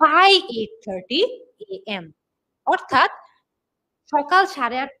বাই 8:30 AM। অর্থাৎ সকাল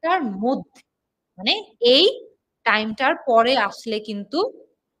 8:30টার মধ্যে, মানে এই টাইমটার পরে আসলে কিন্তু।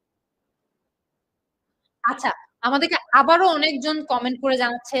 আচ্ছা, আমাদেরকে আবারও অনেকজন কমেন্ট করে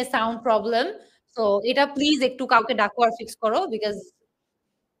জানাচ্ছে সাউন্ড প্রবলেম। তো এটা প্লিজ একটু কাউকে ডাকো আর ফিক্স করো, বিকজ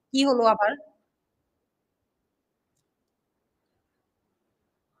কি হলো আবার?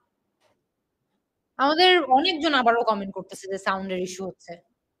 আমাদের অনেকজন আবারও কমেন্ট করতেছে যে সাউন্ডের ইস্যু হচ্ছে।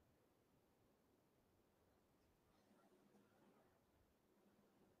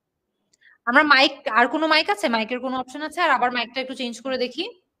 আমরা মাইক, আর কোনো মাইক আছে? মাইকের কোনো অপশন আছে? আর আবার মাইকটা একটু চেঞ্জ করে দেখি।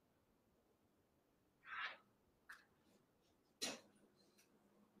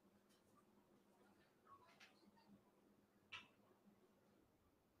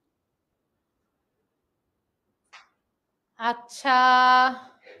 আচ্ছা,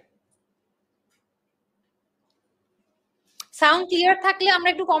 সাউন্ড ক্লিয়ার থাকলে আমরা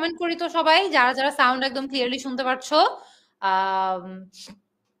একটু কমেন্ট করি তো সবাই, যারা যারা সাউন্ড একদম ক্লিয়ারলি শুনতে পারছো।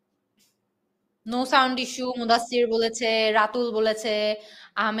 নো সাউন্ড ইস্যু মুদাসসির বলেছে, রাতুল বলেছে,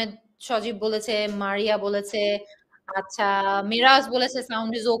 আহমেদ সজীব বলেছে, মারিয়া বলেছে, আচ্ছা মিরাজ বলেছে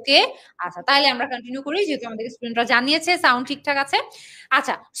সাউন্ড ইজ ওকে। আচ্ছা তাহলে আমরা কন্টিনিউ করি, যেহেতু আমাদের স্টুডেন্টরা জানিয়েছে সাউন্ড ঠিকঠাক আছে।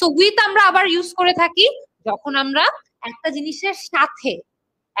 আচ্ছা, সো উইথ আমরা আবার ইউজ করে থাকি যখন আমরা একটা জিনিসের সাথে,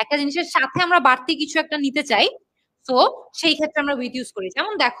 একটা জিনিসের সাথে আমরা বাড়তি কিছু একটা নিতে চাই। সো সেই ক্ষেত্রে আমরা উইথ ইউজ করি।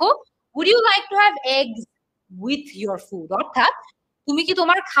 যেমন দেখো, would you like to have eggs with your food? অর্থাৎ তুমি কি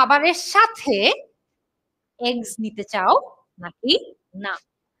তোমার খাবারের সাথে এগস নিতে চাও নাকি না?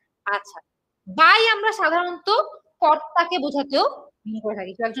 আচ্ছা, বাই আমরা সাধারণত কর্তাকে বোঝাতেও ইউজ করে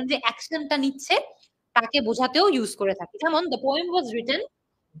থাকি। তো একজন যে অ্যাকশনটা নিচ্ছে তাকে বোঝাতেও ইউজ করে থাকি। যেমন the poem was written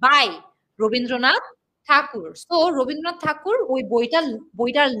by Rabindranath ঠাকুর। তো রবীন্দ্রনাথ ঠাকুর ওই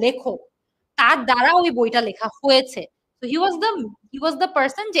বইটার লেখক, তার দ্বারা ওই বইটা লেখা হয়েছে। তো হি ওয়াজ দ্য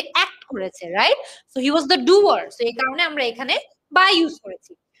পার্সন যে অ্যাক্ট করেছে, right? So he was the ডুয়ার। So এই কারণে আমরা এখানে বাই ইউজ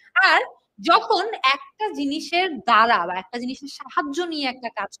করেছি। আর যখন একটা জিনিসের দ্বারা বা একটা জিনিসের সাহায্য নিয়ে একটা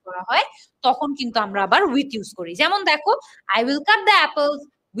কাজ করা হয় তখন কিন্তু আমরা আবার উইথ ইউজ করি। যেমন দেখো, I will cut the apples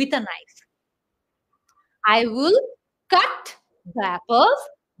with a knife. I will cut the apples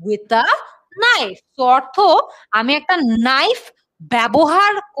with a knife. তো অর্থ আমি একটা নাইফ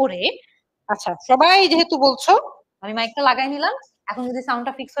ব্যবহার করে। আচ্ছা, সবাই যেহেতু বলছো আমি মাইকটা লাগাই নিলাম। এখন যদি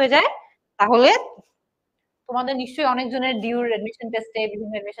সাউন্ডটা ফিক্স হয়ে যায় তাহলে তোমাদের নিশ্চয়ই অনেকজনের ডিউর এডমিশন টেস্টে,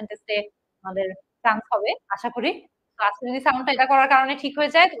 বিভিন্ন এডমিশন টেস্টে আমাদের চান্স হবে আশা করি। তো আজকে যদি সাউন্ডটা এটা করার কারণে ঠিক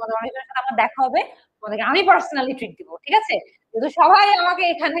হয়ে যায়, তোমাদের অনেকজনের সাথে আমার দেখা হবে, তোমাদেরকে আমি পার্সোনালি ট্রিট দিব, ঠিক আছে? যেহেতু সবাই আমাকে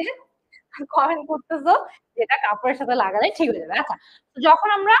এখানে কমেন্ট করতেছো যেটা কাপড়ের সাথে লাগালে ঠিক হয়ে যাবে। আচ্ছা, তো যখন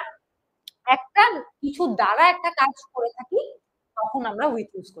আমরা একটা কিছু দ্বারা একটা কাজ করে থাকি তখন আমরা উইথ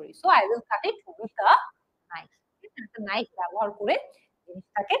ইউজ করি। So I will cut it with a knife. একটা নাইফ ব্যবহার করে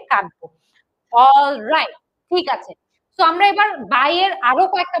জিনিসটাকে কাটবো। অলরাইট, ঠিক আছে। তো আমরা এবার বাই এর আরো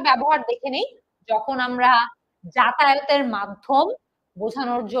কয়েকটা ব্যবহার দেখে নেই। যখন আমরা যাতায়াতের মাধ্যম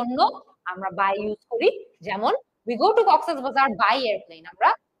বোঝানোর জন্য আমরা বাই ইউজ করি। যেমন we go to Cox's Bazar by airplane, আমরা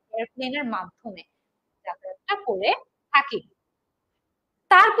এয়ারপ্লেনের মাধ্যমে যাতায়াতটা করে থাকি।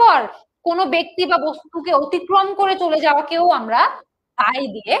 তারপর কোন ব্যক্তি বা বস্তুকে অতিক্রম করে চলে যাওয়াকেও আমরা বাই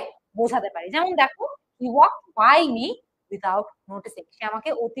দিয়ে বোঝাতে পারি। যেমন দেখো, he walked by me without noticing, সে আমাকে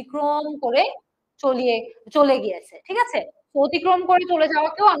অতিক্রম করে চলে গিয়েছে। ঠিক আছে, অতিক্রম করে চলে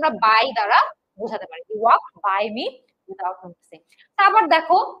যাওয়াকেও আমরা বাই দ্বারা বোঝাতে পারি, he walked by me without noticing। আবার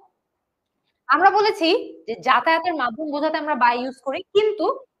দেখো, আমরা বলেছি যে যাতায়াতের মাধ্যম বোঝাতে আমরা বাই ইউজ করি, কিন্তু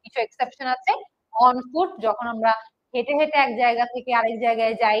কিছু এক্সেপশন আছে। অন ফুট, যখন আমরা হেঁটে হেঁটে এক জায়গা থেকে আরেক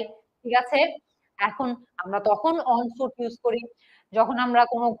জায়গায় যাই, ঠিক আছে, এখন আমরা তখন অন ফুট ইউজ করি। যখন আমরা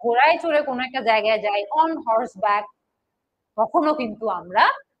কোনো ঘোড়ায় চড়ে কোনো একটা জায়গায় যাই, অন হর্স ব্যাক, তখনও কিন্তু আমরা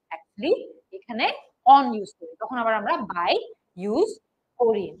অ্যাকচুয়ালি এখানে অন ইউজ করি, তখন আবার আমরা বাই ইউজ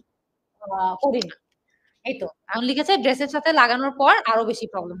করি করি না। এই তো আমি লিখেছে ড্রেসের সাথে লাগানোর পর আরো বেশি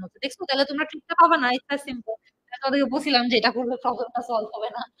প্রবলেম হচ্ছে, দেখছো? তাহলে তোমরা ট্রিকটা পাবা না, ইটস সিম্পল। তোমাদেরকে বলছিলাম যে এটা করলে প্রবলেমটা সলভ হবে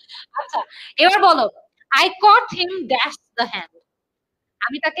না। আচ্ছা, এবার বলো, I caught him dash the hand,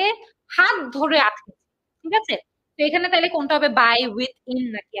 আমি তাকে হাত ধরে আটকেছি। ঠিক আছে, তো এখানে তাহলে কোনটা হবে, বাই, উইথ, ইন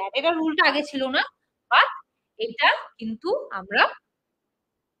নাকি অ্যাট? এটা রুলটা আগে ছিল না, বাট এটা কিন্তু আমরা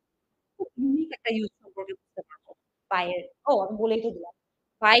খুব ইউনিক একটা ইউজ সম্পর্কে বুঝতে পারবো বাই এর। ও, আমি বলেই তো দিলাম,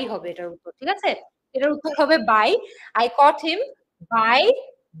 বাই হবে এটার উত্তর। ঠিক আছে, এটার উত্তর হবে by. I caught him by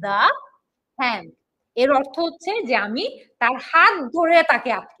the hand, এর অর্থ হচ্ছে যে আমি তার হাত ধরে তাকে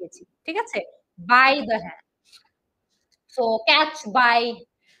আটকেছি। ঠিক আছে, by the hand. So catch by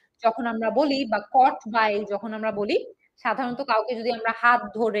যখন আমরা বলি, বা কট বাই যখন আমরা বলি, সাধারণত কাউকে যদি আমরা হাত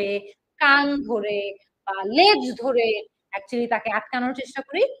ধরে, কান ধরে বা লেজ ধরে অ্যাকচুয়ালি তাকে আটকানোর চেষ্টা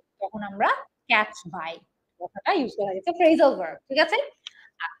করি, তখন আমরা ক্যাচ বাই কথাটা ইউজ করা গেছে, ফ্রেজাল ভার্ব। ঠিক আছে,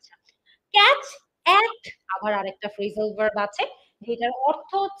 আচ্ছা, ক্যাচ অ্যাট আবার আরেকটা ফ্রেজাল ভার্ব আছে, যেটার অর্থ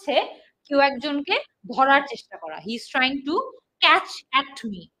হচ্ছে কেউ একজনকে ধরার চেষ্টা করা। He is trying to catch at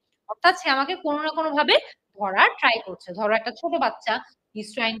me, অর্থাৎ সে আমাকে কোনো না কোনো ভাবে ধরার ট্রাই করছে। ধরো একটা ছোট বাচ্চা, he is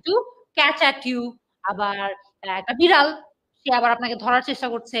trying to catch at you. আবার একটা বিড়াল, সে আবার আপনাকে ধরার চেষ্টা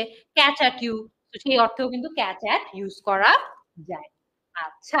করছে, ক্যাচ অ্যাট ইউ। তো সেই অর্থেও কিন্তু ক্যাচ অ্যাট ইউজ করা যায়।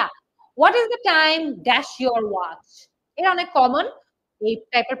 আচ্ছা, what is the time dash your watch, এটা অনেক কমন, এই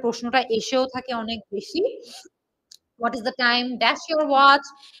টাইপের প্রশ্নটা এসেও থাকে অনেক বেশি। What is the time dash your watch,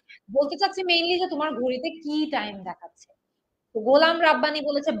 বলতে চাচ্ছি মেইনলি যে তোমার ঘড়িতে কি টাইম দেখাচ্ছে। তো গোলাম রাব্বানি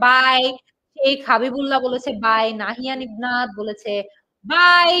বলেছে বাই, শেখ হাবিবুল্লাহ বলেছে বাই, নাহিয়ান ইবনাথ বলেছে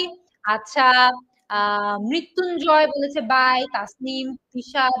বাই, আচ্ছা, মৃত্যুঞ্জয় বলেছে বাই, তাসনিম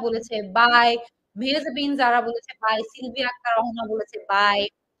তিশা বলেছে বাই, মেহজাবিন যারা বলেছে বাই, সিলভি আক্তার রহমান বলেছে বাই।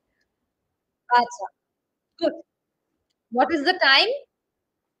 আচ্ছা, good. What is the time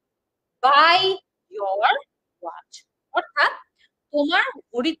by your watch, অর্থাৎ তোমার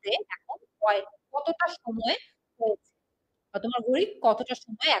ঘড়িতে এখন কতটা সময় হয়েছে, বা তোমার ঘড়ি কতটা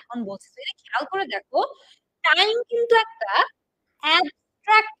সময় এখন বলছে। খেয়াল করে দেখো, টাইম কিন্তু একটা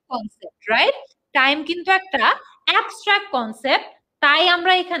অ্যাবস্ট্রাক্ট কনসেপ্ট, রাইট? টাইম কিন্তু একটা অ্যাবস্ট্রাক্ট কনসেপ্ট, তাই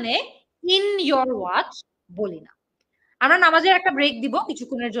আমরা এখানে ইন ইয়োর ওয়াচ বলি না। আমরা নামাজের একটা ব্রেক দিব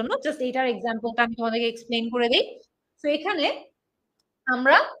কিছুক্ষণের জন্য, জাস্ট এইটার এক্সাম্পলটা আমি তোমাদেরকে এক্সপ্লেইন করে দিই। তো এখানে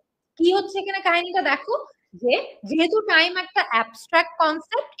আমরা কি হচ্ছে, এখানে কাহিনীটা দেখো, যে যেহেতু টাইম একটা অ্যাবস্ট্রাক্ট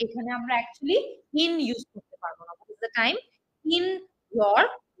কনসেপ্ট, এখানে আমরা অ্যাকচুয়ালি ইন ইউজ করতে পারবো না। What is the time in your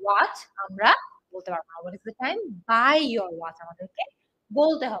watch আমরা বলতে পারবো না, what is the time by your watch আমাদেরকে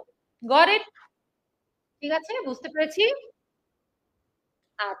বলতে হবে। Got it? ঠিক আছে, বুঝতে পেরেছি।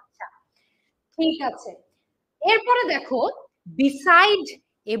 আচ্ছা, ঠিক আছে, এরপরে দেখো, বিসাইড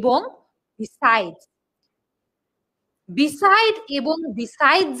এবং বিসাইডস, বিসাইড এবং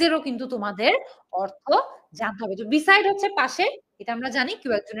বিসাইডস এরও কিন্তু তোমাদের অর্থ জানতে হবে। তো বিসাইড হচ্ছে পাশে, এটা আমরা জানি,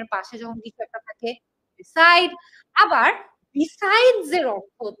 কেউ একজনের পাশে যখন কিছু একটা থাকে, বিসাইড। আবার বিসাইডস এর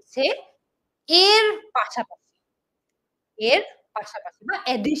অর্থ হচ্ছে এর পাশাপাশি, এর পাশাপাশি বা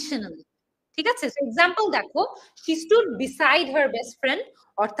এডিশনালি। ঠিক আছে, এক্সাম্পল দেখো, she stood beside her best friend,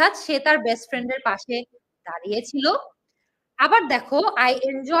 অর্থাৎ সে তার বেস্ট ফ্রেন্ডের পাশে দাঁড়িয়েছিল। আবার দেখো, I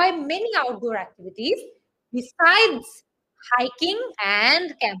enjoy many outdoor activities besides hiking and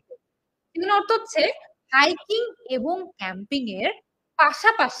camping. এগুলো অর্থ হচ্ছে হাইকিং এবং ক্যাম্পিং এর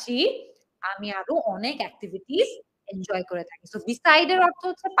পাশাপাশি আমি আরো অনেক অ্যাক্টিভিটিস এনজয় করে থাকি। সো বিসাইড এর অর্থ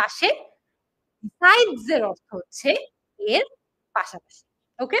হচ্ছে পাশে, বিসাইডস এর অর্থ হচ্ছে এর পাশাপাশি।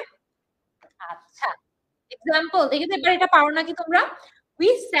 ওকে, আচ্ছা, এক্সাম্পল দেখে তো এবার এটা পারো নাকি তোমরা? We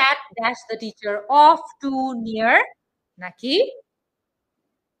sat dash the teacher of two near নাকি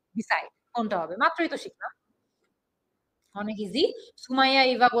বিসাইড, কোনটা হবে? মাত্রই তো শিখলাম, অনেক ইজি। সুমাইয়া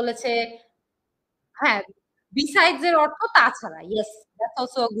ইভা বলেছে, হ্যাঁ, বিসাইডস এর অর্থ তাছাড়া। Yes, that's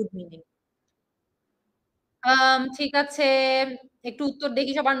also a good meaning. ঠিক আছে, একটু উত্তর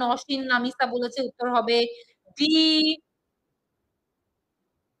দেখি সবার। নওশিন নামিসা বলেছে উত্তর হবে ডি।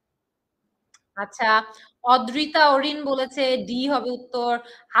 আচ্ছা, অদ্রিতা অরিন বলেছে ডি হবে উত্তর।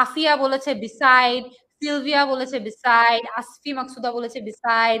 আফিয়া বলেছে বিসাইড, সিলভিয়া বলেছে বিসাইড, আসফি মাকসুদা বলেছে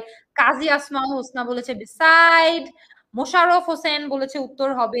বিসাইড, কাজী আসমা হোসনা বলেছে বিসাইড, মোশাররফ হোসেন বলেছে উত্তর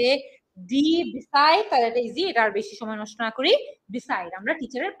হবে ডি বিসাইড। তাহলে এটা ইজি, এটা আর বেশি সময় নষ্ট না করি। বিসাইড, আমরা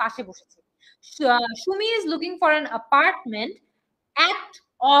টিচারের পাশে বসেছি। Sumi is looking for an apartment at,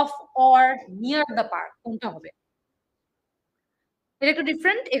 of, or near the park, কোনটা হবে? এটা একটু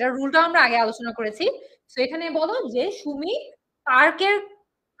ডিফারেন্ট, এটা রুলটা আমরা আগে আলোচনা করেছি। তো এখানে বলো যে সুমি পার্কের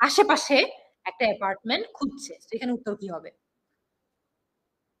আশেপাশে একটা অ্যাপার্টমেন্ট খুঁজছে, তো এখানে উত্তর কি হবে?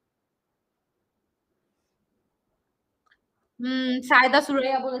 সায়দা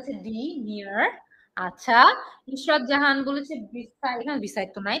সুরাইয়া বলেছে ডি, নিয়ার। আচ্ছা, ইশরাত জাহান বলেছে বিসাইড। এখানে বিসাইড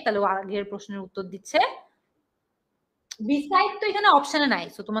তো নাই, তাহলে ও আগের প্রশ্নের উত্তর দিচ্ছে। বিসাইড তো এখানে অপশনে নাই,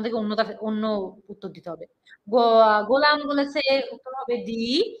 তো তোমাদেরকে অন্য উত্তর দিতে হবে। গোলাম বলেছে উত্তর হবে ডি।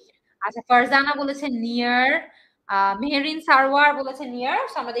 আচ্ছা, ফারজানা বলেছে নিয়ার। মেহেরিন সারওয়ার বলেছে নিয়ার।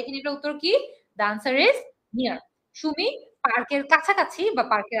 আমরা দেখিনি এটা উত্তর কি। The answer is near. Sumi পার্কের কাছাকাছি বা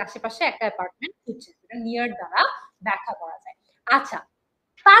পার্কের আশেপাশে একটা অ্যাপার্টমেন্ট খুঁজছে, এটা নিয়ার দ্বারা ব্যাখ্যা করা যায়। আচ্ছা,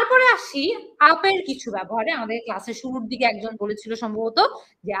 তারপরে আসি আপের কিছু ব্যবহারে। আমাদের ক্লাসের শুরুর দিকে একজন বলেছিল সম্ভবত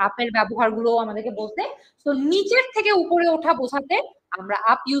যে আপের ব্যবহারগুলো আমাদেরকে বলতে। তো নিচের থেকে উপরে ওঠা বোঝাতে আমরা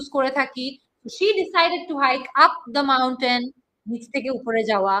আপ ইউজ করে থাকি। She decided to hike up the mountain, নিচ থেকে উপরে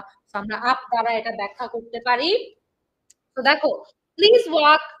যাওয়া। তো আমরা আপ দ্বারা এটা ব্যাখ্যা করতে পারি। তো দেখো, please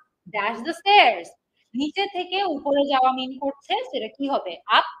walk dash the stairs, নিচে থেকে উপরে যাওয়া মিন করছে, সেটা কি হবে?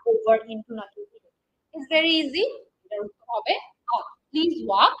 আপ, ওভার, ইনটু নাকি? ইটস ভেরি ইজি, এটার উত্তর হবে up. Please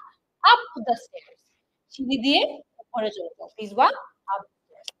walk up the stairs, সিঁড়ি দিয়ে উপরে চলে যাও, প্লিজ ওয়াক আপ।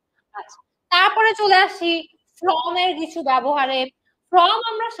 আচ্ছা, তারপরে চলে আসি ফ্রম এর কিছু ব্যবহারে। ফ্রম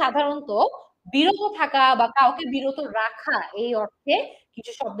আমরা সাধারণত বিরত থাকা বা কাউকে বিরত রাখা এই অর্থে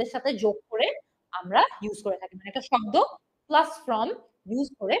কিছু শব্দের সাথে যোগ করে আমরা ইউজ করে থাকি। মানে একটা শব্দ প্লাস ফ্রম ইউজ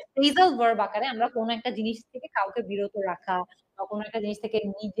করে ফ্রেজাল ভার্ব আকারে আমরা কোনো একটা জিনিস থেকে কাউকে বিরত রাখা বা কোনো একটা জিনিস থেকে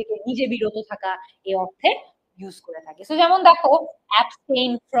নিজে বিরত থাকা এই অর্থে ইউজ করে থাকি। তো যেমন দেখো,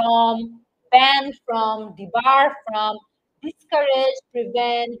 abstain from, ban from, debar from, discourage,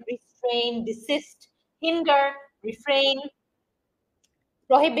 prevent, restrain, desist, hinder, refrain,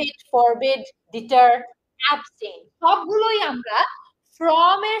 prohibit, forbid, deter, abstain, সবগুলোই আমরা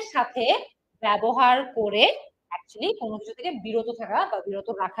from এর সাথে ব্যবহার করে অ্যাকচুয়ালি কোনো কিছু থেকে বিরত থাকা বা বিরত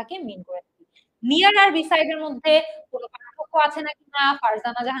রাখাকে মিন করে থাকি। নিয়ার আর বিসাইড এর মধ্যে কোনো পার্থক্য আছে নাকি না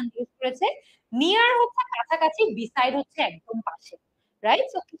ফারজানা জাহান জিজ্ঞেস করেছে। নিয়ার হচ্ছে কাছাকাছি, বিসাইড হচ্ছে একদম পাশে, রাইট?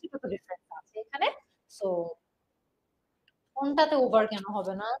 সো কিছুটা তো ডিফারেন্স আছে এখানে। সো কোনটাতে ওভার কেন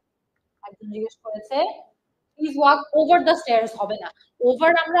হবে না একজন জিজ্ঞেস করেছে। Please walk over the stairs হবে না।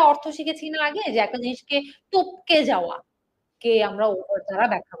 ওভার আমরা অর্থ শিখেছি না আগে, যে একটা জিনিসকে টপকে যাওয়া কে আমরা ওভার দ্বারা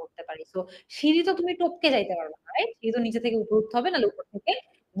ব্যাখ্যা করতে পারি। তো সিঁড়ি তো তুমি টপকে যাইতে পারবে না, রাইট? সিঁড়ি তো নিচে থেকে উপরে উঠতে হবে, নাহলে উপর থেকে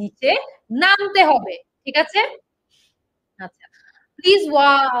নিচে নামতে হবে। ঠিক আছে? আচ্ছা, প্লিজ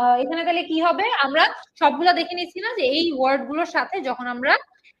এখানে তাহলে কি হবে? আমরা সবগুলা দেখে নিচ্ছি না যে এই ওয়ার্ড গুলোর সাথে যখন আমরা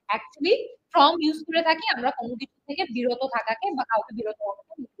অ্যাকচুয়ালি ফ্রম ইউজ করে থাকি, আমরা কোনো কিছু থেকে বিরত থাকাকে বা কাউকে বিরত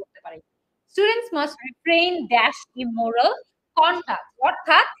রাখাকে ইউজ করতে পারি। Students must refrain dash immoral conduct,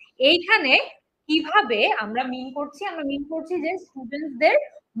 অর্থাৎ এইখানে কিভাবে আমরা মিন করছি? আমরা মিন করছি যে স্টুডেন্টসদের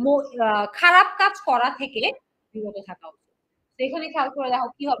খারাপ কাজ করা থেকে বিরত থাকা উচিত। তো এখানে খেয়াল করে দেখো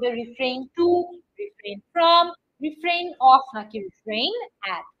কি হবে। Refrain two, refrain from, refrain of নাকি রিফ্রেইন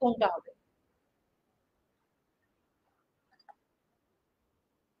অ্যাট, কোনটা হবে?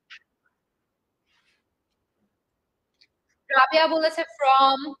 রাবিয়া বলেছে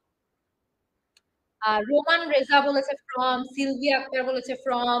ফ্রম, রোমান রেজা বলেছে ফ্রম, সিলভিয়া আক্তার বলেছে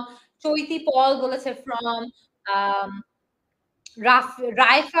ফ্রম, চৈতি পল বলেছে ফ্রম,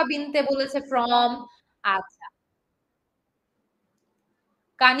 রাইফা বিনতে বলেছে ফ্রম। আচ্ছা,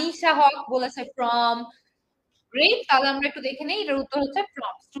 কানিশা হক বলেছে ফ্রম। গ্রেট, তাহলে আমরা একটু দেখে নেই, এটার উত্তর হচ্ছে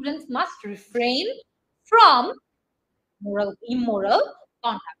from. Students must refrain from immoral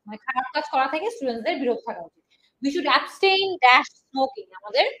contact, মানে খারাপ কাজ করা থেকে স্টুডেন্টসদের বিরত থাকা উচিত। We should abstain dash smoking,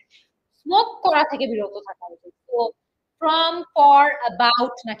 আমাদের স্মোক করা থেকে বিরত থাকা উচিত। তো ফ্রম, ফর,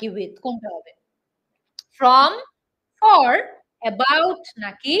 অ্যাবাউট নাকি উইথ, কোনটা হবে? ফ্রম, ফর, অ্যাবাউট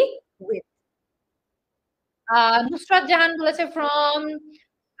নাকি উইথ? নুসরাত জাহান বলেছে ফ্রম,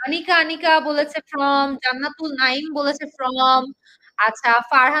 আনিকা বলেছে ফ্রম, জান্নাতুল নাইম বলেছে ফ্রম। আচ্ছা,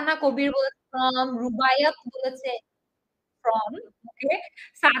 ফারহানা কবির বলেছে ফ্রম, রুবাইয়াত বলেছে from, ওকে,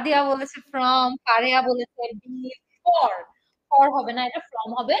 সাদিয়া বলেছে from, ফারিয়া বলেছে be, for হবে না, এটা from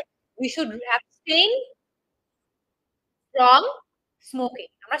হবে। we should abstain from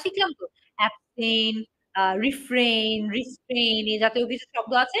smoking, আমরা শিখলাম তো, abstain, refrain, restrain, এই জাতীয় কিছু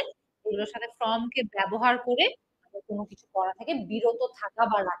শব্দ আছে, এগুলোর সাথে from কে ব্যবহার করে আমরা কোনো কিছু করা থেকে বিরত থাকা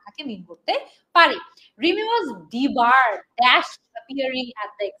বা রাখাকে মিন করতে পারি। Rimi was debarred dash appearing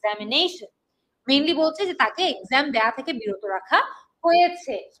at the examination, mainly বলছে যে তাকে এক্সাম দেয়া থেকে বিরত রাখা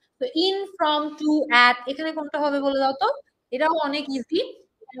হয়েছে। তো ইন, ফ্রম, টু, অ্যাট, এখানে কোনটা হবে বলে দাও তো? এটাও অনেক ইজি,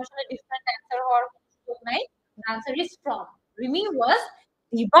 এখানে আসলে ডিফারেন্ট অ্যান্সার হওয়ার কোনো সুযোগ নাই। The answer is from. Rimi was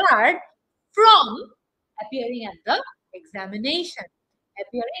debarred from appearing at the examination.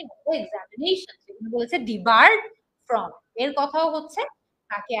 Appearing at the examination, সেখানে বলেছে debarred from, এর কথাও হচ্ছে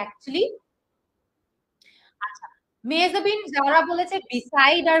তাকে অ্যাকচুয়ালি। আচ্ছা, মেহজাবিন যারা বলেছে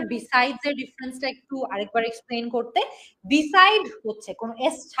বিসাইড আর বিসাইডস এর ডিফারেন্সটা একটু আরেকবার এক্সপ্লেইন করতে। বিসাইড হচ্ছে কোন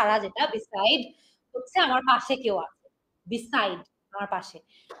এস ছাড়া, যেটা বিসাইড হচ্ছে আমার পাশে কেউ আছে, বিসাইড আমার পাশে।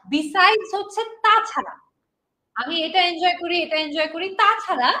 বিসাইডস হচ্ছে তাছাড়া, আমি এটা এনজয় করি, এটা এনজয় করি,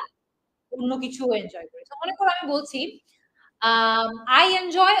 তাছাড়া অন্য কিছু এনজয় করি। তো মনে করো আমি বলছি I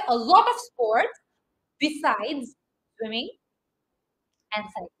enjoy a lot of sports besides swimming and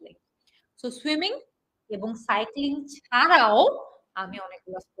cycling. So swimming এবং সাইক্লিং ছাড়াও আমি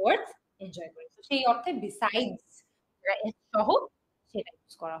অনেকগুলো স্পোর্টস এনজয় করি। তো সেই অর্থে বিসাইডস সহ সেটা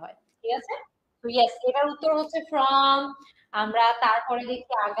ইউজ করা হয়। ঠিক আছে? তো ইয়েস, এটার উত্তর হচ্ছে ফ্রম। আমরা তারপরে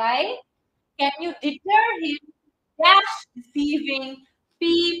দেখি আগায়। Can you deter him dash deceiving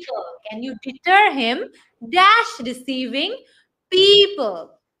people? Can you deter him dash deceiving people?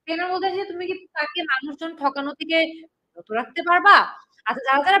 এটার মধ্যে যে তুমি কি তাকে মানুষজন ঠকানো থেকে বিরত রাখতে পারবা? আচ্ছা,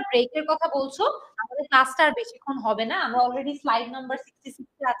 যারা যারা ব্রেকের কথা বলছো, আমাদের ক্লাসটা আর বেশিক্ষণ হবে না, আমরা অলরেডি স্লাইড নাম্বার 66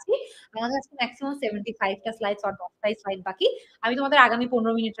 এ আছি, আমাদের আজকে ম্যাক্সিমাম 75 টা স্লাইড আর 10টাই স্লাইড বাকি। আমি তোমাদের আগামী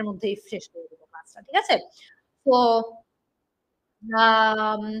 15 মিনিটের মধ্যেই শেষ করে দেবো ক্লাসটা, ঠিক আছে? তো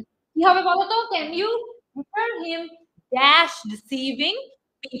কি হবে বলো তো? Can you deter him dash deceiving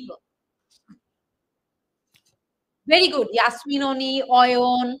people? Very good, Yasmin অনি,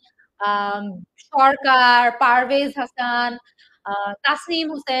 অয়ন, সরকার, পারভেজ হাসান, তাসনিম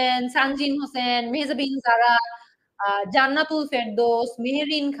হোসেন, সানজিন হোসেন, মেহজাবিন জারা, জান্নাতুল ফেরদৌস,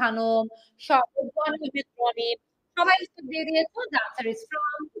 মেহরিন খানম, সবাই উত্তর দিয়ে দিয়েছো। The answer is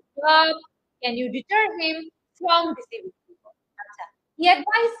from the club. Can you deter him from deceiving people? আচ্ছা, he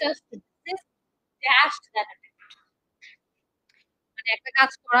advised us to desist dash that attempt. মানে একটা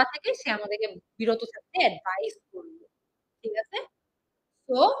কাজ করা থেকে সে আমাদেরকে বিরত থাকতে অ্যাডভাইস করলো। ঠিক আছে?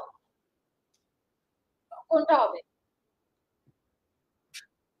 তো কোনটা হবে?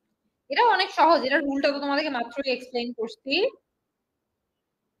 এটা অনেক সহজ, এটার রুলটা তো তোমাদেরকে মাত্রই এক্সপ্লেইন করছি।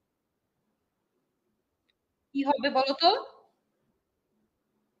 কি হবে বলো তো?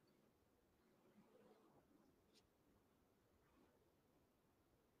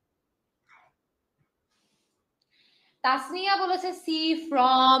 তাসনিয়া বলেছে সি,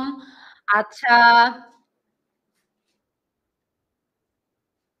 ফ্রম। আচ্ছা,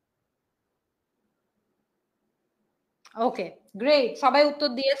 ওকে, গ্রেট, সবাই উত্তর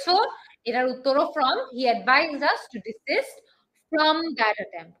দিয়েছো। এটার উত্তরও from. He অ্যাডভাইজড us to deceased from that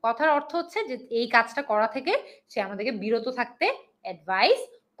attempt. কথার অর্থ হচ্ছে যে এই কাজটা করা থেকে সে আমাদেরকে বিরত থাকতে অ্যাডভাইস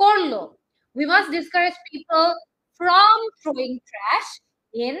করলো। We must discourage people from throwing trash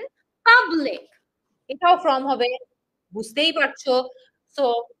in public. এটাও ফ্রম হবে, বুঝতেই পারছো। So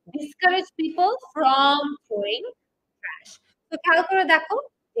discourage people from throwing trash. তো খেয়াল করে দেখো,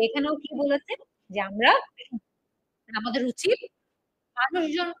 এখানেও কি বলেছে যে আমরা, আমাদের উচিত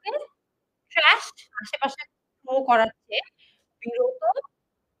মানুষজনকে ট্রাশ আশেপাশে থ্রো করার চেয়ে বিরত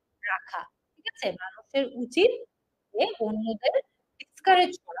রাখা। ঠিক আছে? মানুষের উচিত যে অন্যদের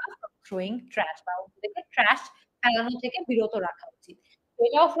ডিসকারেজ করা থ্রোয়িং ট্রাশ, বা অন্যদেরকে ট্রাশ ফেলানো থেকে বিরত রাখা উচিত।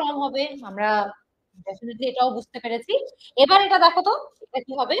 এটাও ফ্রম হবে, আমরা ডেফিনেটলি এটাও বুঝতে পেরেছি। এবার এটা দেখো তো, এটা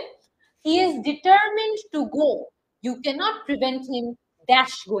কি হবে? He is ডিটারমিনড to go, you cannot prevent him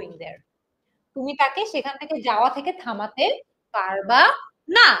dash going there. তুমি তাকে সেখান থেকে যাওয়া থেকে থামাতে পারবা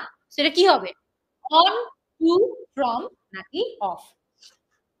না। সেটা কি হবে? অন, টু, ফ্রম নাকি অফ?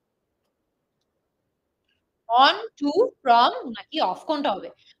 অন, টু, ফ্রম নাকি অফ, কোনটা হবে?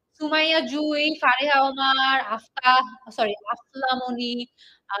 সুমাইয়া জুই, ফারিহা ওমার, আসলামনি,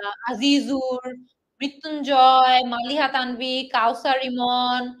 আজিজুর, মৃত্যুঞ্জয়, মালিহা তানভি, কাউসার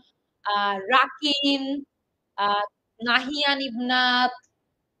ইমন, রাকিন, নাহিয়ান ইবনাত,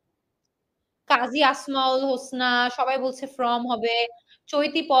 কাজী আসমাউল হোসনা, সবাই বলছে ফ্রম হবে।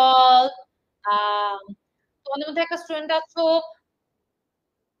 চৈতি পল, তোমাদের মধ্যে একটা স্টুডেন্ট আছো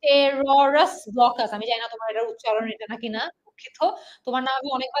টেররাস ব্লকাস, আমি জানি না তোমার এটার উচ্চারণ এটা নাকি না, দুঃখিত। তোমার নাম আমি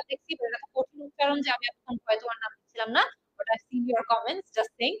অনেকবার দেখছি, এটা তো কঠিন উচ্চারণ যে আমি এখন ভয় তোমার নাম দিচ্ছিলাম না। But I see your comments,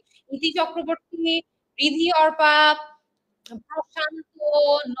 just saying. ইতি চক্রবর্তী, রিধি অর্পা, প্রশান্ত,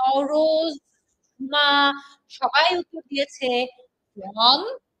 নরোজ, মা, সবাই উত্তর দিয়েছে from.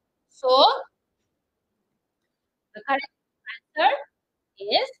 So the correct answer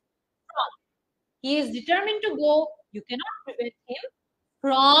is from. He is determined to go. You cannot prevent him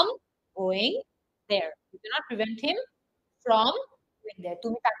from going there. You cannot prevent him from going there.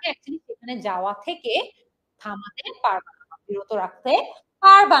 তুমি তাকে actually সেখানে যাওয়া থেকে থামাতে পারবা না, বিরত রাখতে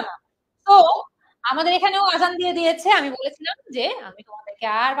পারবা না। তো আমাদের এখানেও আজান দিয়ে দিয়েছে। আমি বলেছিলাম যে আমি তোমাদেরকে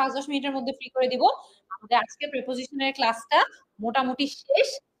আর 5-10 মিনিটের মধ্যে ফ্রি করে দিব। আমাদের আজকে প্রিপোজিশনের ক্লাসটা মোটামুটি শেষ।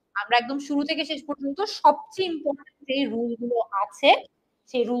 আমরা একদম শুরু থেকে শেষ পর্যন্ত সবচেয়ে ইম্পর্টেন্ট যে রুল গুলো আছে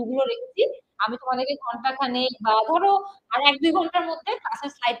সেই রুল গুলো রেখেছি। আমি তোমাদেরকে ঘন্টা খানেক বা ধরো আর 1-2 ঘন্টার মধ্যে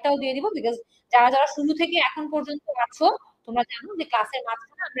ক্লাসের স্লাইডটাও দিয়ে দিব, বিকজ যারা যারা শুরু থেকে এখন পর্যন্ত আছো তোমরা জানো যে ক্লাসের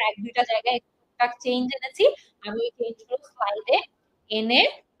মাঝখানে আমরা 1-2টা জায়গায় টুকটাক চেঞ্জ এনেছি। আমি ওই চেঞ্জ গুলো স্লাইডে এনে,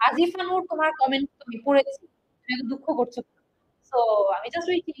 আজিফা নূর তোমার কমেন্ট তুমি পড়েছি, তুমি একটু দুঃখ করছো, তো আমি জাস্ট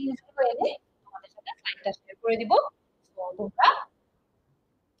ওই চেঞ্জ গুলো এনে তোমাদের সাথে স্লাইডটা শেয়ার করে দিব। তো তোমরা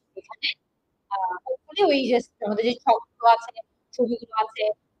এখানে হোপফুলি ওই যে আমাদের যে ছকগুলো আছে, ছবিগুলো আছে,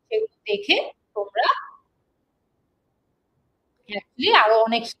 সেগুলো দেখে তোমরা অ্যাকচুয়ালি আরো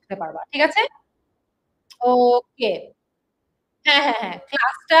অনেক শিখতে পারবা। ঠিক আছে? ওকে। হ্যাঁ হ্যাঁ হ্যাঁ,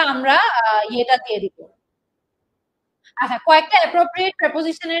 ক্লাসটা আমরা ইয়েটা দিয়ে দিব। আচ্ছা, কয়েকটা অ্যাপ্রোপ্রিয়েট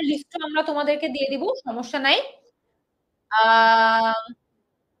প্রেপোজিশনের লিস্ট আমরা তোমাদেরকে দিয়ে দিব, সমস্যা নাই। আহ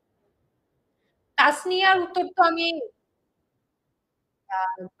তাসনিয়ার উত্তর তো আমি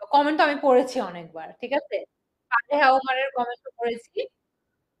কমেন্ট তো আমি পড়েছি অনেকবার, ঠিক আছে। ফাতেহা ওমরের কমেন্ট পড়েছি।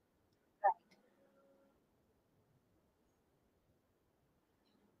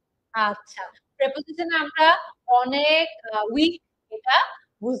 আচ্ছা, প্রেপোজিশনে আমরা অনেক উইক, এটা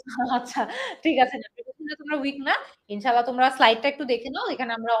বুঝলাম। আচ্ছা, ঠিক আছে, না প্রেপোজিশনে তোমরা উইক না। ইনশাআল্লাহ তোমরা স্লাইডটা একটু দেখে নাও,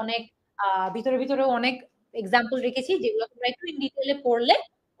 এখানে আমরা অনেক ভিতরে ভিতরে অনেক এক্সাম্পল রেখেছি, যেগুলো তোমরা একটু ইন ডিটেইলে পড়লে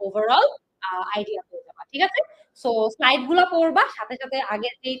ওভারঅল আইডিয়া পেয়ে যাবা। ঠিক আছে? সো স্লাইড গুলো পড়বা, সাথে সাথে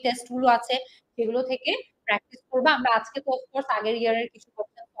আগের যে টেস্ট গুলো আছে সেগুলো থেকে প্র্যাকটিস করবা। আমরা আজকে তো অফকোর্স আগের ইয়ারের কিছু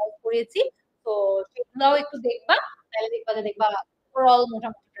কোশ্চেন সলভ করেছি, তো সেগুলোও একটু দেখবা, তাহলে দেখবা যে দেখবা ওভারঅল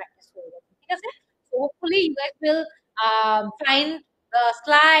মোটামুটি প্র্যাকটিস হয়ে গেছে। ঠিক আছে? So hopefully you guys will find the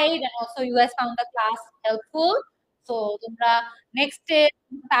slide and also you guys found the class helpful. So তোমরা নেক্সট ডে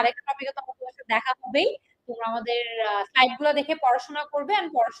আরেকটা টপিকে তোমাদের সাথে দেখা হবেই। তোমরা আমাদের স্লাইড গুলো দেখে পড়াশোনা করবে, and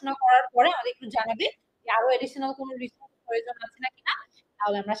পড়াশোনা করার পরে আমাদের একটু জানাবে যে আরো এডিশনাল কোনো রিসোর্স প্রয়োজন আছে নাকি না,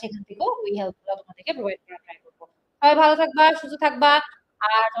 তাহলে আমরা সেখান থেকেও ওই হেল্প গুলো তোমাদেরকে প্রোভাইড করার ট্রাই করবো। সবাই ভালো থাকবা, সুস্থ থাকবা,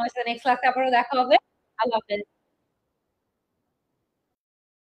 আর তোমার সাথে নেক্সট ক্লাসে আবারও দেখা হবে। আল্লাহ হাফেজ।